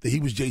time that he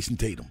was Jason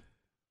Tatum.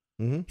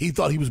 Mm-hmm. He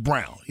thought he was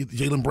Brown,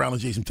 Jaylen Brown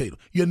and Jason Tatum.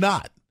 You're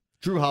not.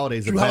 Drew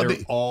Holiday's a better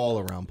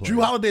all-around player.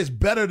 Drew Holiday is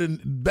better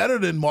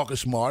than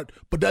Marcus Smart,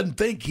 but doesn't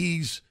think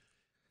he's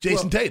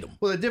Jason Tatum.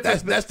 Well, the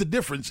difference that's the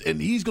difference,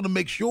 and he's going to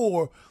make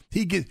sure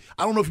he gets.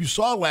 I don't know if you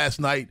saw last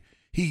night.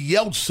 He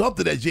yelled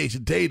something at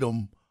Jason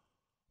Tatum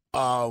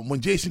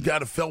when Jason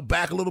kind of fell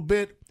back a little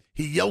bit.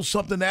 He yells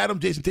something at him.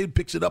 Jason Tatum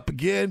picks it up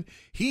again.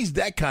 He's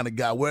that kind of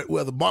guy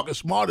where the Marcus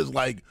Smart is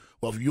like,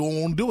 well, if you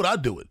don't want to do it, I'll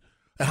do it.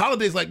 And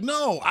Holiday's like,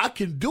 no, I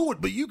can do it,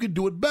 but you can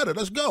do it better.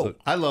 Let's go. Look,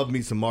 I love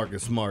me some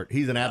Marcus Smart.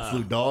 He's an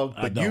absolute dog,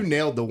 but you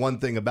nailed the one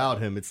thing about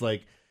him. It's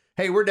like,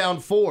 hey, we're down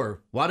 4.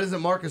 Why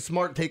doesn't Marcus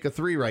Smart take a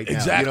 3 right now?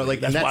 Exactly.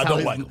 That's why I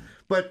don't like him.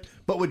 But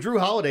with Drew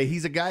Holiday,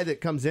 he's a guy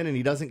that comes in and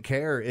he doesn't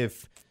care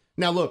if.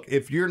 Now, look,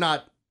 if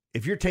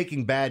you're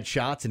taking bad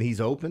shots and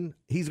he's open,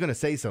 he's going to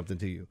say something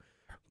to you.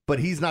 But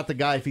he's not the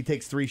guy if he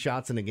takes 3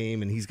 shots in a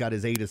game and he's got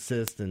his 8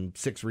 assists and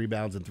 6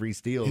 rebounds and 3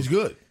 steals. He's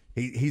good.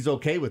 He's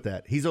okay with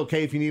that. He's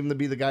okay if you need him to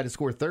be the guy to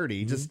score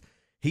 30.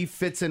 He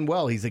fits in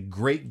well. He's a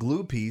great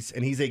glue piece,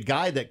 and he's a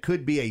guy that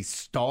could be a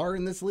star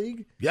in this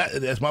league. Yeah,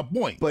 that's my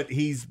point. But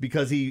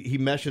because he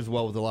meshes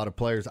well with a lot of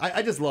players.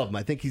 I just love him.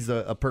 I think he's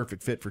a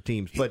perfect fit for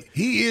teams. But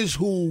he is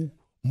who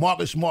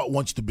Marcus Smart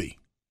wants to be.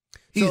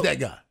 He's that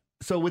guy.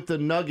 So with the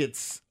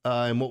Nuggets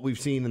and what we've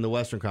seen in the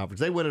Western Conference,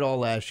 they win it all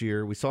last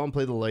year. We saw them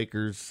play the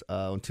Lakers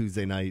on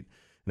Tuesday night.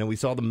 And then we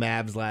saw the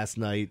Mavs last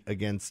night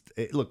against,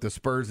 the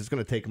Spurs. It's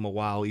going to take them a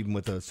while, even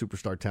with a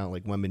superstar talent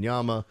like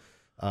Wembanyama,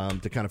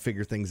 to kind of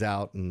figure things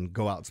out and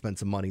go out and spend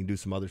some money and do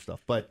some other stuff.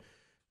 But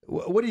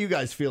what do you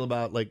guys feel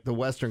about the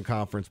Western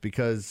Conference?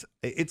 Because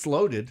it's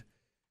loaded.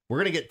 We're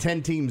going to get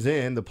 10 teams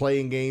in, the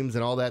playing games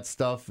and all that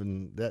stuff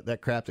and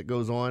that crap that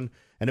goes on.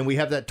 And then we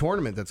have that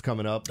tournament that's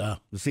coming up to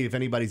see if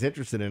anybody's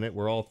interested in it.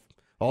 Where all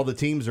the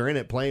teams are in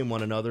it playing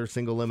one another,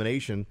 single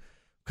elimination.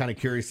 Kind of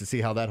curious to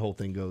see how that whole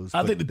thing goes.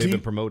 I think they've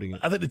been promoting it.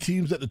 I think the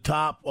teams at the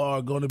top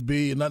are going to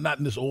be, not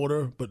in this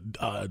order, but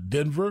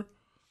Denver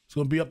is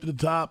going to be up to the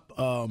top.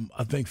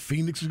 I think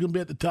Phoenix is going to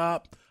be at the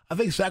top. I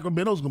think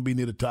Sacramento is going to be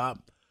near the top.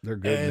 They're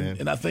good, man.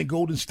 And I think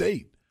Golden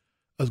State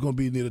is going to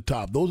be near the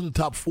top. Those are the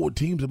top 4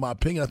 teams, in my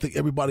opinion. I think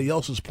everybody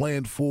else is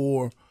playing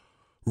for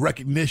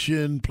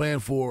recognition, playing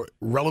for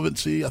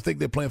relevancy. I think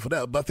they're playing for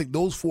that. But I think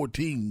those 4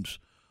 teams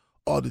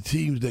are the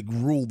teams that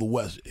rule the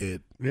West,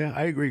 Ed. Yeah,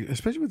 I agree.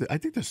 Especially I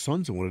think the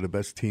Suns are one of the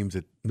best teams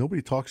that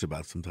nobody talks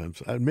about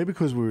sometimes. Maybe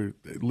because we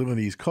live on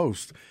the East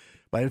Coast,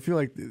 but I feel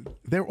like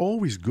they're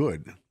always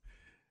good,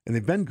 and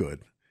they've been good,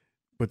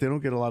 but they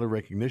don't get a lot of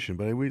recognition.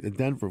 But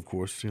Denver, of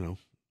course, they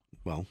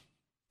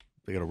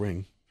got a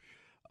ring.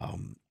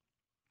 And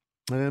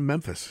then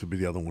Memphis would be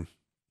the other one.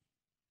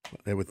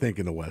 I would think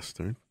in the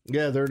West, right?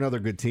 Yeah, they're another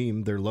good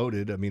team. They're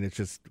loaded. I mean, it's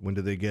just when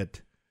do they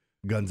get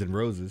Guns N'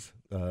 Roses?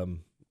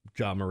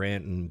 John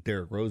Morant and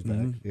Derrick Rose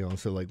back,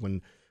 so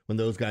when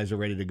those guys are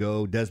ready to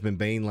go, Desmond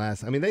Bain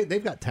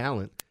they've got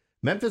talent.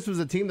 Memphis was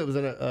a team that was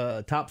in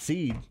a top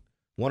seed,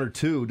 1 or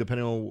 2,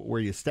 depending on where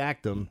you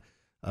stacked them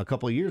a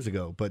couple of years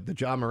ago. But the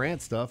John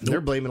Morant stuff, they're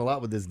blaming a lot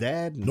with his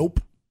dad. Nope.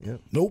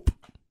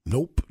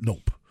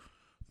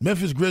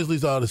 Memphis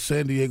Grizzlies are the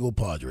San Diego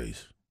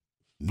Padres.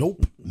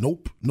 Nope. You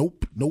know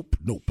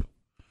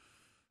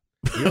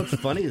what's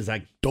funny is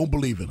I don't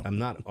believe in them. I'm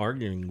not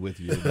arguing with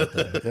you about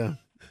that. Yeah.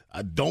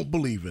 I don't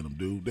believe in them,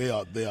 dude. They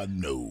are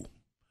no.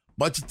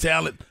 Bunch of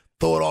talent.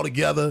 Throw it all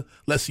together.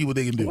 Let's see what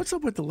they can do. What's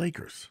up with the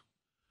Lakers?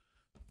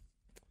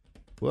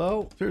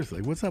 Well,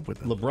 seriously, what's up with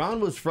them? LeBron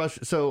was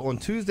frustrated. So on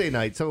Tuesday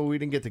night, we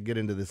didn't get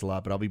into this a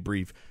lot, but I'll be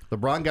brief.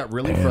 LeBron got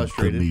really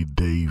frustrated. Anthony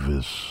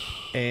Davis.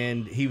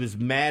 And he was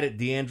mad at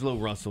D'Angelo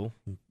Russell.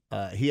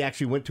 He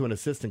actually went to an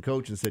assistant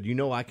coach and said,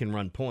 I can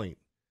run point.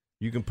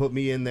 You can put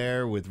me in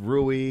there with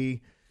Rui.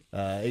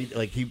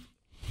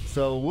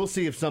 So we'll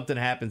see if something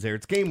happens there.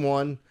 It's game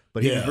 1.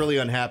 But he was really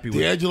unhappy with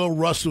D'Angelo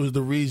Russell is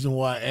the reason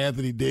why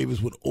Anthony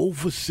Davis went 0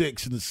 for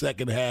 6 in the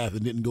second half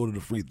and didn't go to the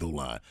free throw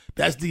line.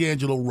 That's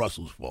D'Angelo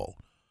Russell's fault.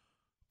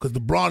 Because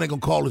LeBron ain't going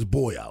to call his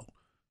boy out.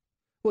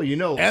 Well, you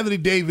know. Anthony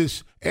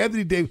Davis,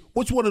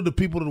 which one of the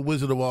people in the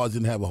Wizard of Oz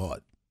didn't have a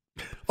heart?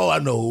 Oh, I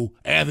know who.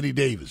 Anthony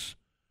Davis.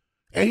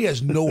 And he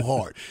has no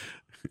heart.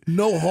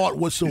 No heart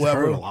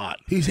whatsoever. He's hurt a lot.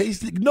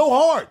 He's no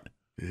heart.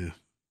 Yeah.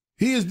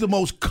 He is the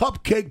most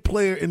cupcake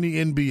player in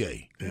the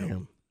NBA.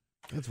 Damn.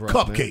 That's right.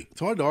 Cupcake. Man. It's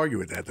hard to argue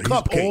with that.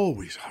 Cupcake. He's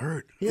always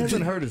hurt. He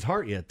hasn't hurt his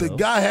heart yet, though. The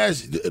guy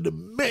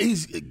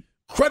he's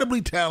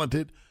incredibly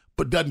talented,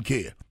 but doesn't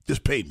care.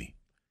 Just pay me.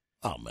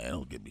 Oh, man,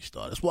 don't get me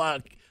started. That's why I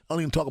don't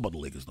even talk about the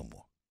Lakers no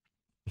more.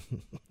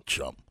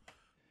 Chump.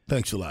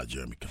 Thanks a lot,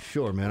 Jeremy.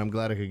 Sure, man. I'm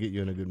glad I could get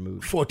you in a good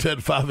mood.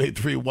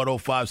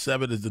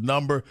 410-583-1057 is the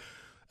number.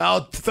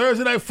 Our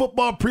Thursday night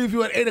football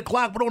preview at 8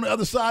 o'clock, but on the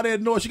other side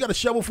of North, you got a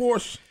shovel for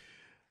us?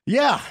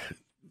 Yeah.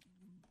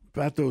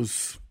 About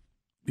those,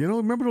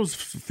 remember those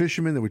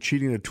fishermen that were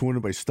cheating at a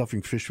tournament by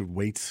stuffing fish with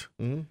weights?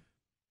 Mm-hmm.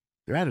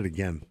 They're at it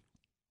again.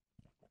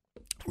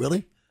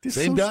 Really? They're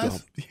Same so guys?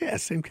 dumb. Yeah,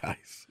 same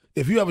guys.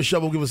 If you have a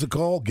shovel, give us a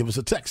call. Give us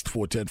a text,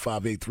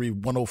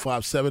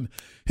 410-583-1057.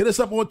 Hit us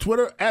up on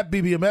Twitter at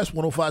BBMS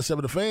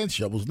 1057 The Fan.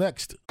 Shovel's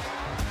next.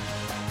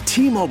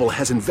 T-Mobile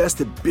has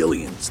invested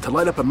billions to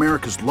light up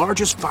America's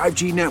largest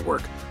 5G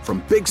network,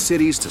 from big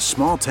cities to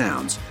small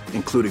towns,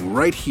 including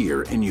right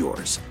here in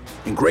yours.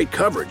 And great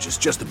coverage is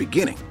just the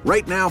beginning.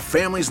 Right now,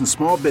 families and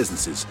small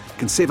businesses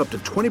can save up to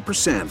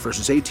 20%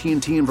 versus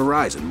AT&T and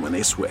Verizon when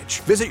they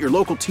switch. Visit your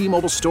local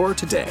T-Mobile store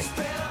today.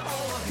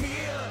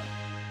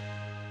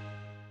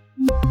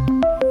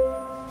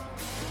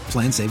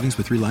 Plan savings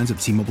with 3 lines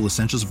of T-Mobile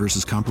Essentials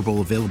versus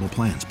comparable available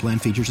plans. Plan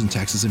features and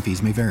taxes and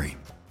fees may vary.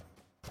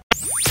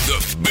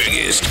 The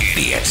biggest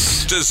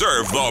idiots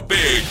deserve the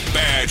big,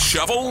 bad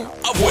shovel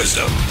of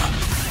wisdom.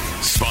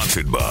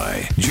 Sponsored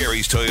by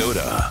Jerry's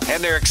Toyota.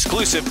 And their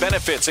exclusive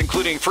benefits,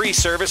 including free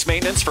service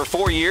maintenance for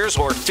 4 years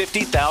or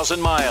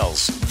 50,000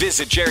 miles.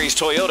 Visit Jerry's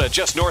Toyota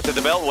just north of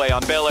the Beltway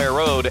on Bel Air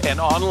Road and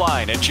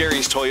online at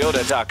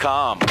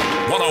jerrystoyota.com.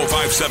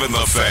 1057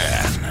 The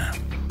Fan.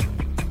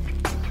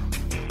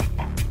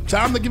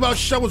 Time to give out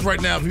shovels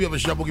right now. If you have a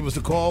shovel, give us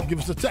a call. Give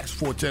us a text,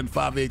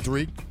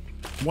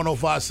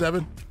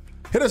 410-583-1057.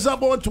 Hit us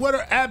up on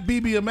Twitter at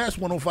BBMS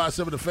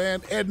 1057 The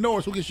Fan. Ed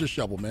Norris, who gets your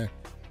shovel, man?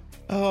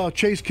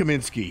 Chase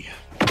Kaminsky.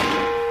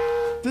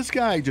 This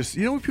guy just,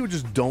 when people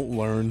just don't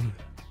learn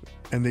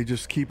and they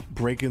just keep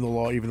breaking the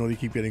law even though they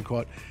keep getting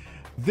caught.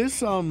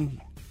 This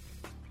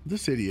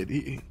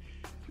idiot,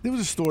 there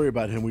was a story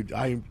about him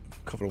I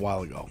covered a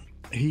while ago.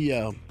 He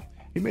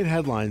made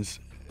headlines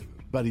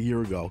about a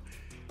year ago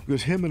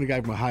because him and a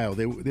guy from Ohio,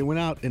 they went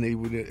out and they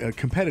were a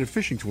competitive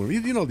fishing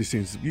tournament. You know these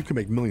things, you can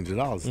make millions of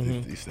dollars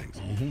in these things.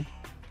 Mm-hmm.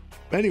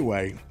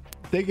 Anyway,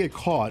 they get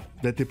caught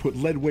that they put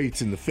lead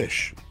weights in the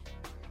fish.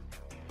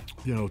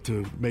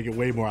 To make it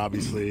way more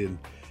obviously and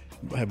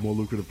have more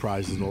lucrative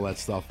prizes and all that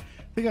stuff.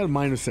 They got a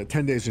minus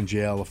 10 days in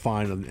jail, a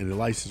fine, and the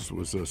license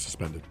was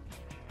suspended.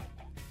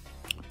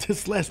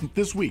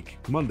 This week,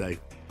 Monday,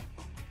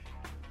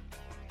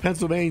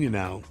 Pennsylvania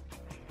now,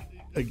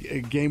 a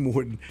game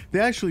warden, they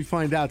actually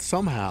find out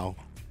somehow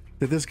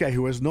that this guy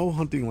who has no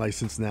hunting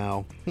license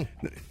now,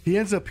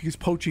 he's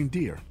poaching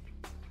deer.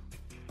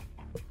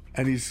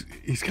 And he's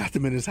got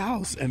them in his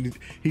house, and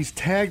he's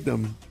tagged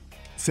them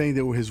saying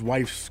they were his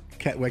wife's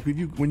cat. Like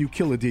when you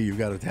kill a deer, you've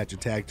got to attach a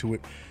tag to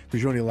it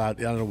because you're only allowed.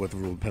 I don't know what the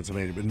rule in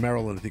Pennsylvania, but in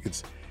Maryland, I think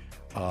it's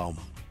how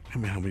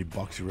many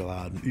bucks you're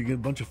allowed. You get a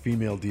bunch of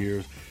female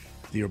deer,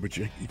 but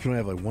you can only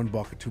have like $1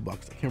 or $2. I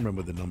can't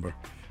remember the number.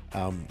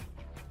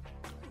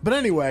 But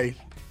anyway,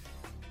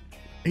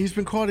 he's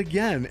been caught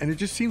again, and it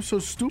just seems so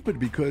stupid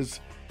because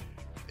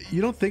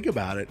you don't think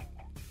about it.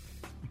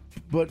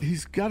 But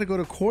he's got to go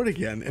to court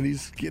again, and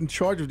he's getting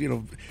charged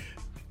with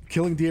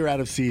killing deer out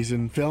of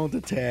season, failing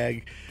to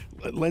tag,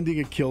 lending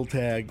a kill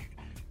tag.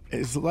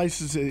 His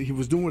license, he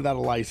was doing without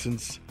a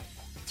license.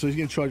 So he's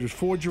getting charged with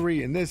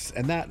forgery and this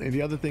and that and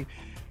the other thing.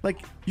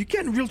 Like, you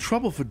get in real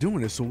trouble for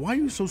doing this, so why are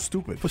you so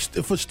stupid?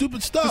 For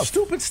stupid stuff. For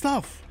stupid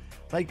stuff.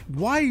 Like,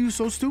 why are you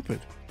so stupid?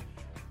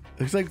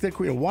 It's like,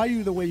 why are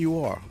you the way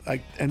you are?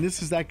 Like, and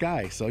this is that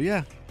guy. So,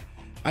 yeah.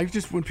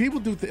 When people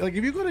do like,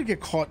 if you're going to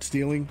get caught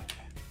stealing,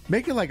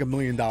 make it like $1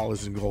 million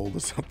in gold or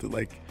something.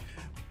 Like,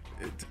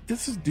 you're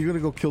going to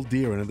go kill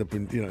deer and end up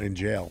in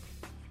jail.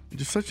 You're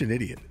just such an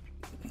idiot.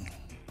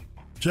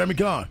 Jeremy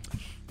Kahn.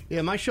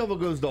 Yeah, my shovel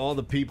goes to all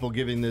the people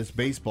giving this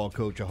baseball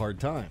coach a hard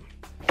time.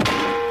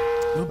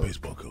 No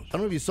baseball coach. I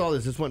don't know if you saw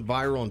this. This went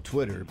viral on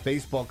Twitter.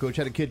 Baseball coach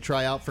had a kid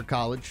try out for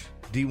college,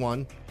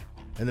 D1,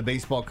 and the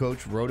baseball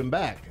coach wrote him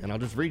back. And I'll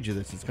just read you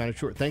this. It's kind of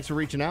short. Thanks for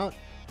reaching out.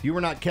 You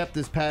were not kept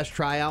this past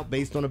tryout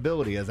based on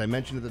ability. As I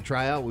mentioned at the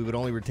tryout, we would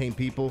only retain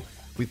people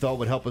we thought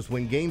would help us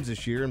win games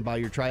this year, and by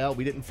your tryout,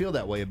 we didn't feel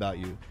that way about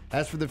you.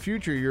 As for the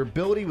future, your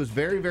ability was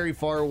very, very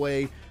far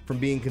away from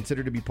being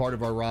considered to be part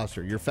of our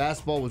roster. Your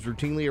fastball was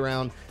routinely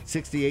around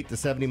 68 to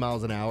 70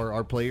 miles an hour.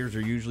 Our players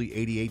are usually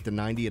 88 to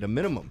 90 at a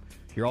minimum.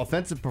 Your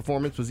offensive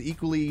performance was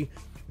equally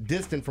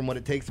distant from what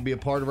it takes to be a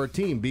part of our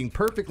team. Being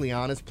perfectly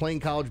honest,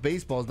 playing college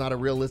baseball is not a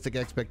realistic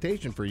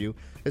expectation for you,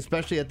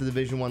 especially at the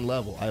Division I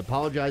level. I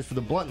apologize for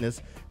the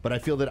bluntness, but I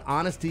feel that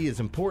honesty is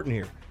important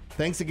here.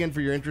 Thanks again for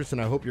your interest, and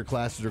I hope your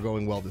classes are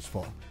going well this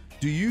fall.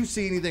 Do you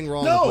see anything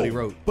wrong with what he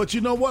wrote? But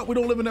you know what? We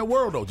don't live in that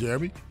world, though,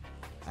 Jeremy.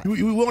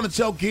 We want to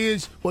tell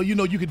kids, well, you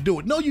can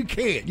do it. No, you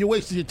can't. You're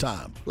wasting your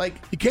time.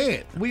 You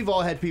can't. We've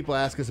all had people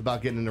ask us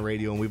about getting into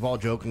radio, and we've all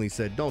jokingly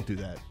said, don't do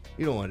that.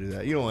 You don't want to do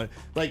that. You don't want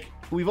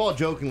we've all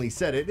jokingly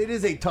said it. It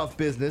is a tough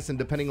business, and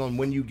depending on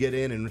when you get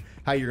in and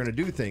how you're going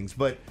to do things.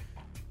 But,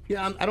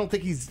 yeah, I don't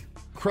think he's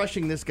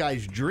crushing this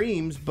guy's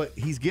dreams, but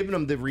he's giving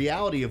him the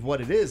reality of what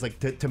it is.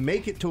 To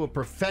make it to a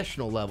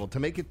professional level, to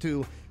make it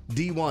to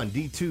D1,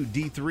 D2,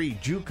 D3,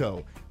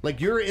 JUCO.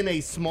 You're in a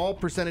small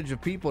percentage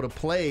of people to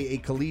play a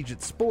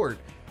collegiate sport.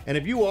 And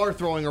if you are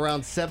throwing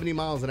around 70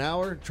 miles an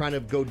hour trying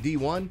to go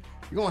D1,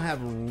 you're going to have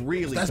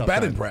really That's tough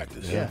batting time.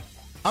 practice. Yeah.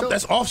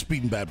 That's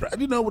off-speed and bad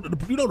practice. You know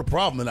the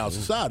problem in our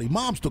society.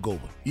 Moms took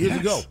over years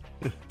ago.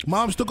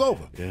 Moms took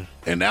over. Yeah.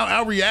 And now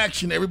our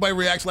reaction, everybody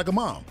reacts like a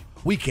mom.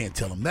 We can't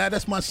tell him that.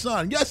 That's my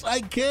son. Yes,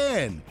 I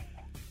can.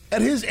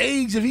 At his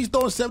age, if he's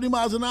throwing 70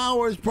 miles an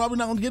hour, he's probably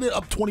not going to get it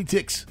up 20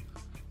 ticks.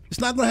 It's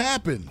not going to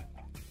happen.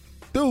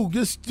 Dude,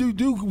 just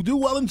do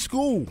well in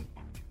school.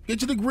 Get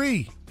your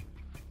degree.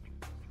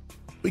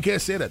 We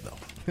can't say that,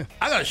 though.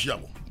 I got a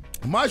shovel.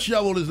 My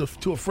shovel is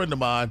to a friend of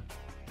mine,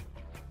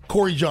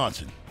 Corey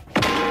Johnson,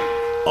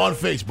 on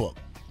Facebook.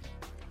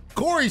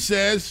 Corey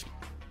says,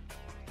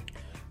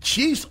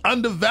 Chiefs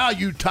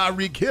undervalued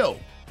Tyreek Hill.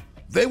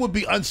 They would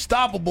be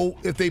unstoppable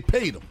if they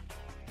paid him.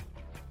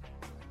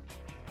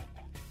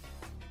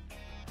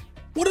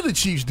 What did the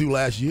Chiefs do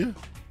last year?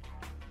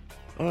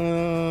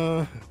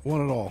 Won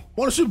it all.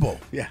 Won a Super Bowl.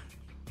 Yeah.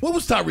 What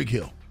was Tyreek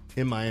Hill?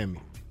 In Miami.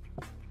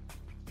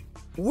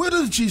 Where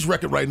does the Chiefs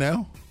record right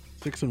now?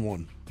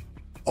 6-1.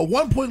 A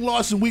 1-point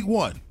loss in week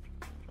 1.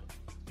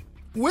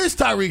 Where's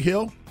Tyreek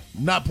Hill?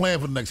 Not playing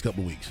for the next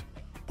couple of weeks.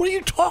 What are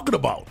you talking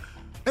about?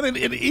 And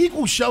an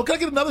equal show. Can I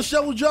get another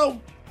show,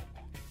 Joe?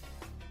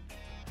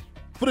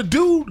 For the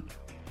dude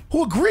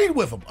who agreed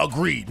with him.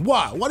 Agreed.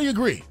 Why? Why do you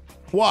agree?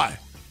 Why?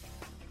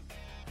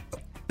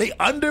 They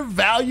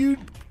undervalued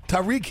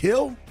Tyreek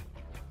Hill?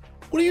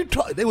 What are you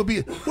talking?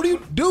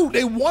 Dude,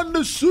 they won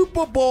the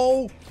Super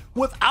Bowl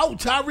without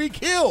Tyreek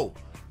Hill.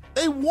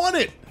 They won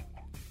it.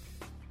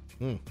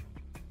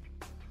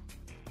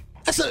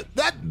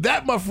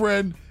 That, my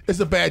friend, is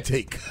a bad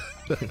take.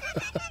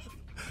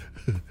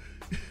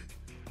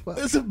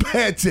 It's a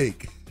bad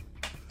take.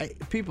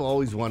 People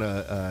always want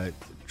to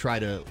try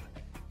to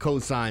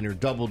co-sign or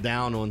double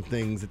down on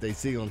things that they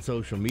see on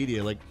social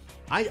media.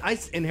 I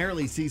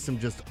inherently see some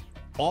just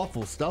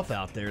awful stuff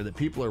out there that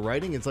people are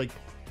writing. It's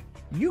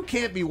you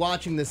can't be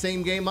watching the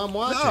same game I'm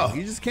watching. No.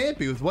 You just can't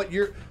be. With what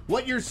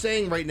you're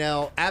saying right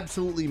now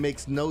absolutely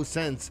makes no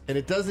sense, and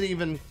it doesn't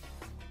even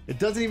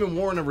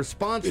warrant a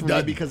response from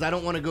me because I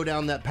don't want to go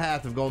down that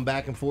path of going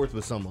back and forth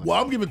with someone.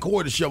 Well, I'm giving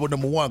Corey the shovel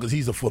number 1 because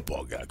he's a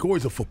football guy.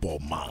 Corey's a football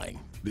mind,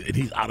 and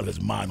he's out of his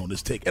mind on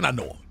this take, and I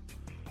know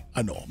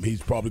him.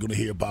 He's probably going to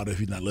hear about it if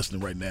he's not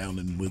listening right now, and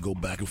then we'll go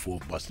back and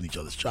forth busting each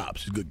other's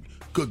chops. He's a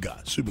good guy,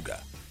 super guy.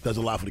 Does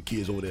a lot for the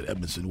kids over there at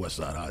Edmondson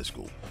Westside High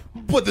School.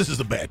 But this is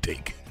a bad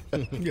take.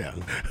 Yeah.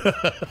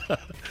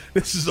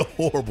 This is a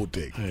horrible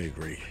take. I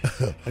agree.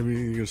 I mean,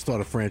 you're going to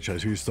start a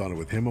franchise. Who you starting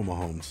with, him or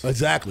Mahomes?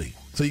 Exactly.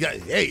 So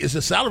it's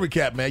a salary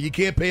cap, man. You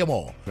can't pay them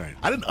all. Right.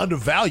 I didn't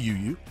undervalue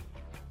you.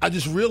 I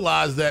just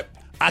realized that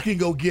I can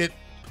go get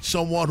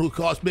someone who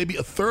costs maybe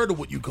a third of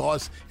what you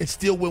cost and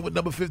still win with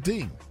number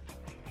 15.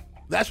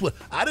 That's what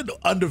I didn't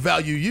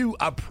undervalue you.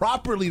 I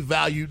properly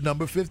valued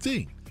number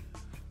 15.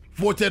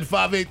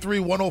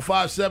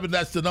 410-583-1057.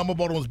 That's the number.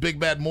 Baltimore's Big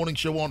Bad Morning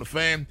Show on the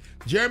Fan.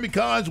 Jeremy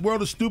Collins,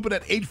 World of Stupid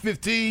at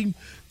 8:15.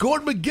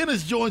 Gordon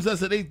McGinnis joins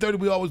us at 8:30.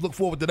 We always look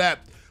forward to that.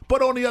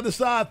 But on the other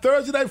side,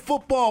 Thursday Night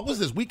Football. What's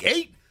this, week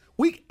 8?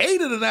 Week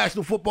 8 of the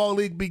National Football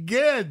League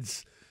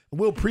begins.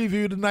 We'll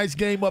preview tonight's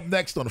game up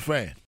next on the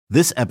Fan.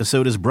 This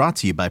episode is brought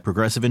to you by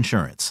Progressive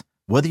Insurance.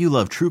 Whether you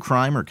love true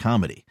crime or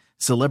comedy,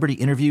 celebrity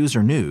interviews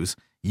or news,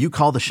 you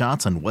call the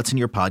shots on what's in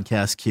your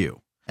podcast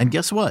queue. And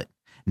guess what?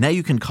 Now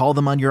you can call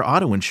them on your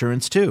auto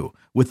insurance too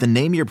with the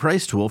Name Your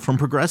Price tool from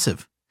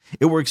Progressive.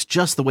 It works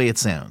just the way it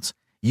sounds.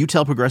 You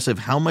tell Progressive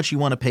how much you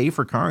want to pay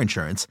for car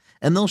insurance,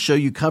 and they'll show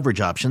you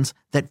coverage options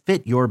that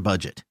fit your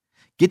budget.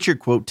 Get your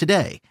quote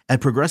today at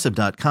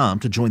Progressive.com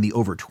to join the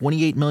over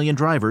 28 million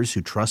drivers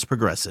who trust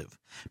Progressive.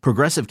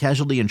 Progressive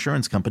Casualty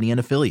Insurance Company and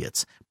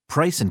Affiliates.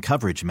 Price and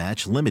coverage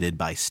match limited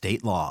by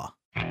state law.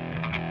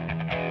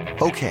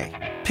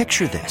 Okay,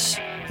 picture this.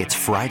 It's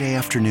Friday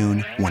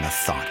afternoon when a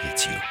thought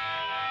hits you.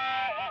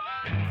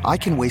 I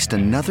can waste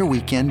another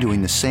weekend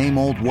doing the same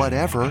old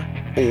whatever,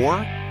 or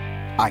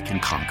I can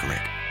conquer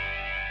it.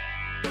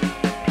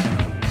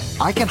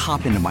 I can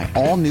hop into my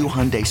all-new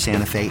Hyundai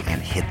Santa Fe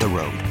and hit the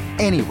road.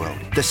 Any road.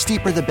 The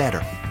steeper, the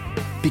better.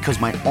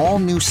 Because my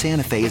all-new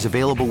Santa Fe is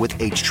available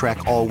with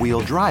H-Track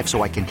all-wheel drive,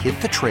 so I can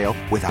hit the trail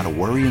without a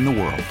worry in the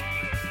world.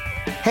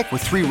 Heck,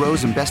 with 3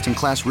 rows and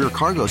best-in-class rear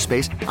cargo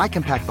space, I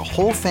can pack the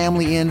whole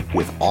family in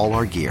with all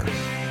our gear.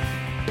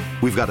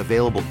 We've got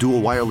available dual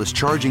wireless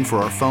charging for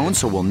our phones,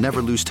 so we'll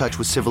never lose touch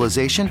with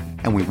civilization,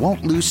 and we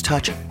won't lose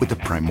touch with the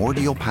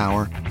primordial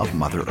power of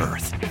Mother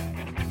Earth.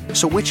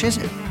 So which is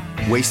it?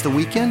 Waste the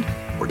weekend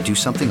or do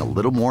something a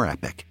little more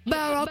epic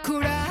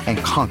and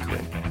conquer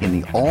it in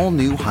the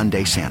all-new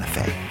Hyundai Santa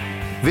Fe?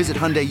 Visit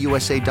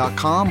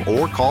HyundaiUSA.com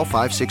or call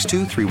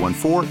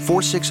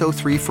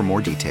 562-314-4603 for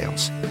more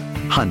details.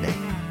 Hyundai,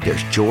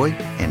 there's joy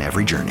in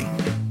every journey.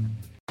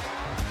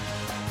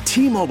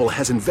 T-Mobile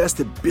has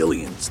invested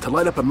billions to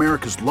light up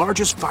America's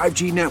largest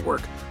 5G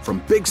network,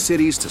 from big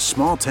cities to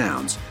small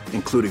towns,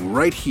 including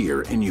right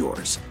here in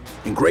yours.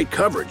 And great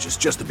coverage is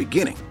just the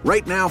beginning.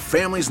 Right now,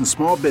 families and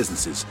small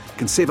businesses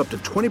can save up to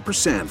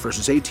 20%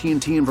 versus AT&T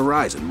and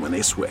Verizon when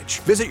they switch.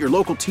 Visit your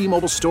local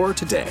T-Mobile store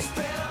today.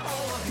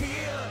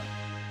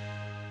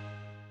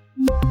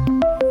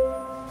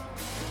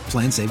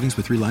 Plan savings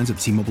with 3 lines of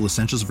T-Mobile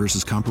Essentials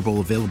versus comparable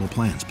available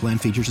plans. Plan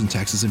features and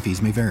taxes and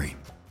fees may vary.